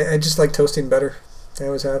 Yeah, I just like toasting better. I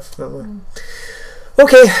always have.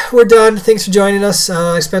 Okay, we're done. Thanks for joining us.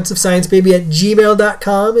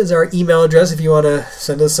 ExpensiveScienceBaby@gmail.com is our email address if you want to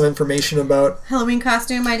send us some information about Halloween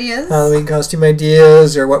costume ideas,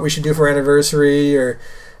 or what we should do for our anniversary, or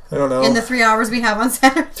I don't know. In the 3 hours we have on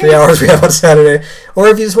Saturday. 3 hours we have on Saturday. Or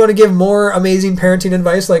if you just want to give more amazing parenting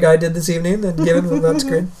advice like I did this evening, then give it. That's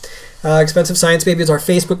great. Expensive Science Baby is our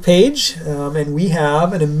Facebook page, and we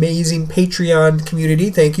have an amazing Patreon community.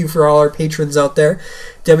 Thank you for all our patrons out there.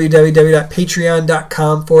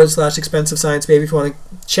 www.patreon.com/Expensive Science Baby. If you want to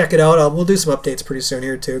check it out, we'll do some updates pretty soon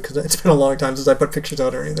here too, because it's been a long time since I put pictures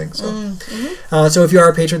out or anything. So, so if you are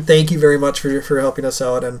a patron, thank you very much for helping us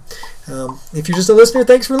out. And if you're just a listener,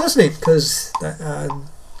 thanks for listening, because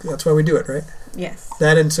that's why we do it, right? Yes.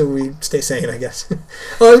 That, and so we stay sane, I guess.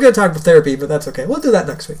 Well, I was going to talk about therapy, but that's okay. We'll do that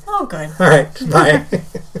next week. Oh, good. All right. Bye.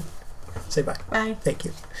 Say bye. Bye. Thank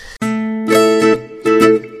you.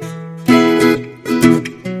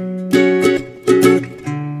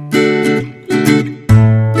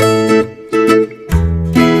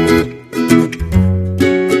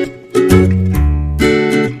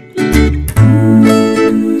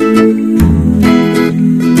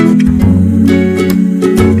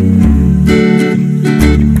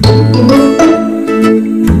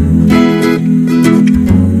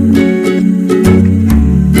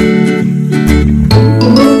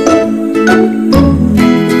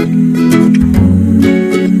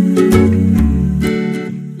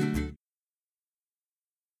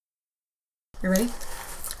 You ready?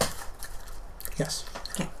 Yes.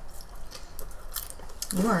 Okay.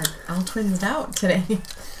 You are all twinsed out today.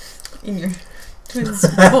 In your twins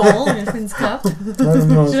bowl, in your twins cup. You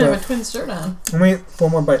should have a twins shirt on. Wait,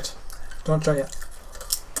 4 more bites. Don't try yet.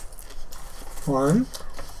 1,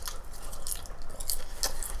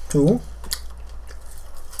 2,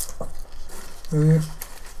 3,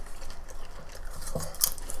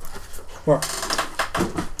 4.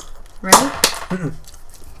 Ready?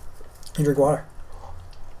 You drink water.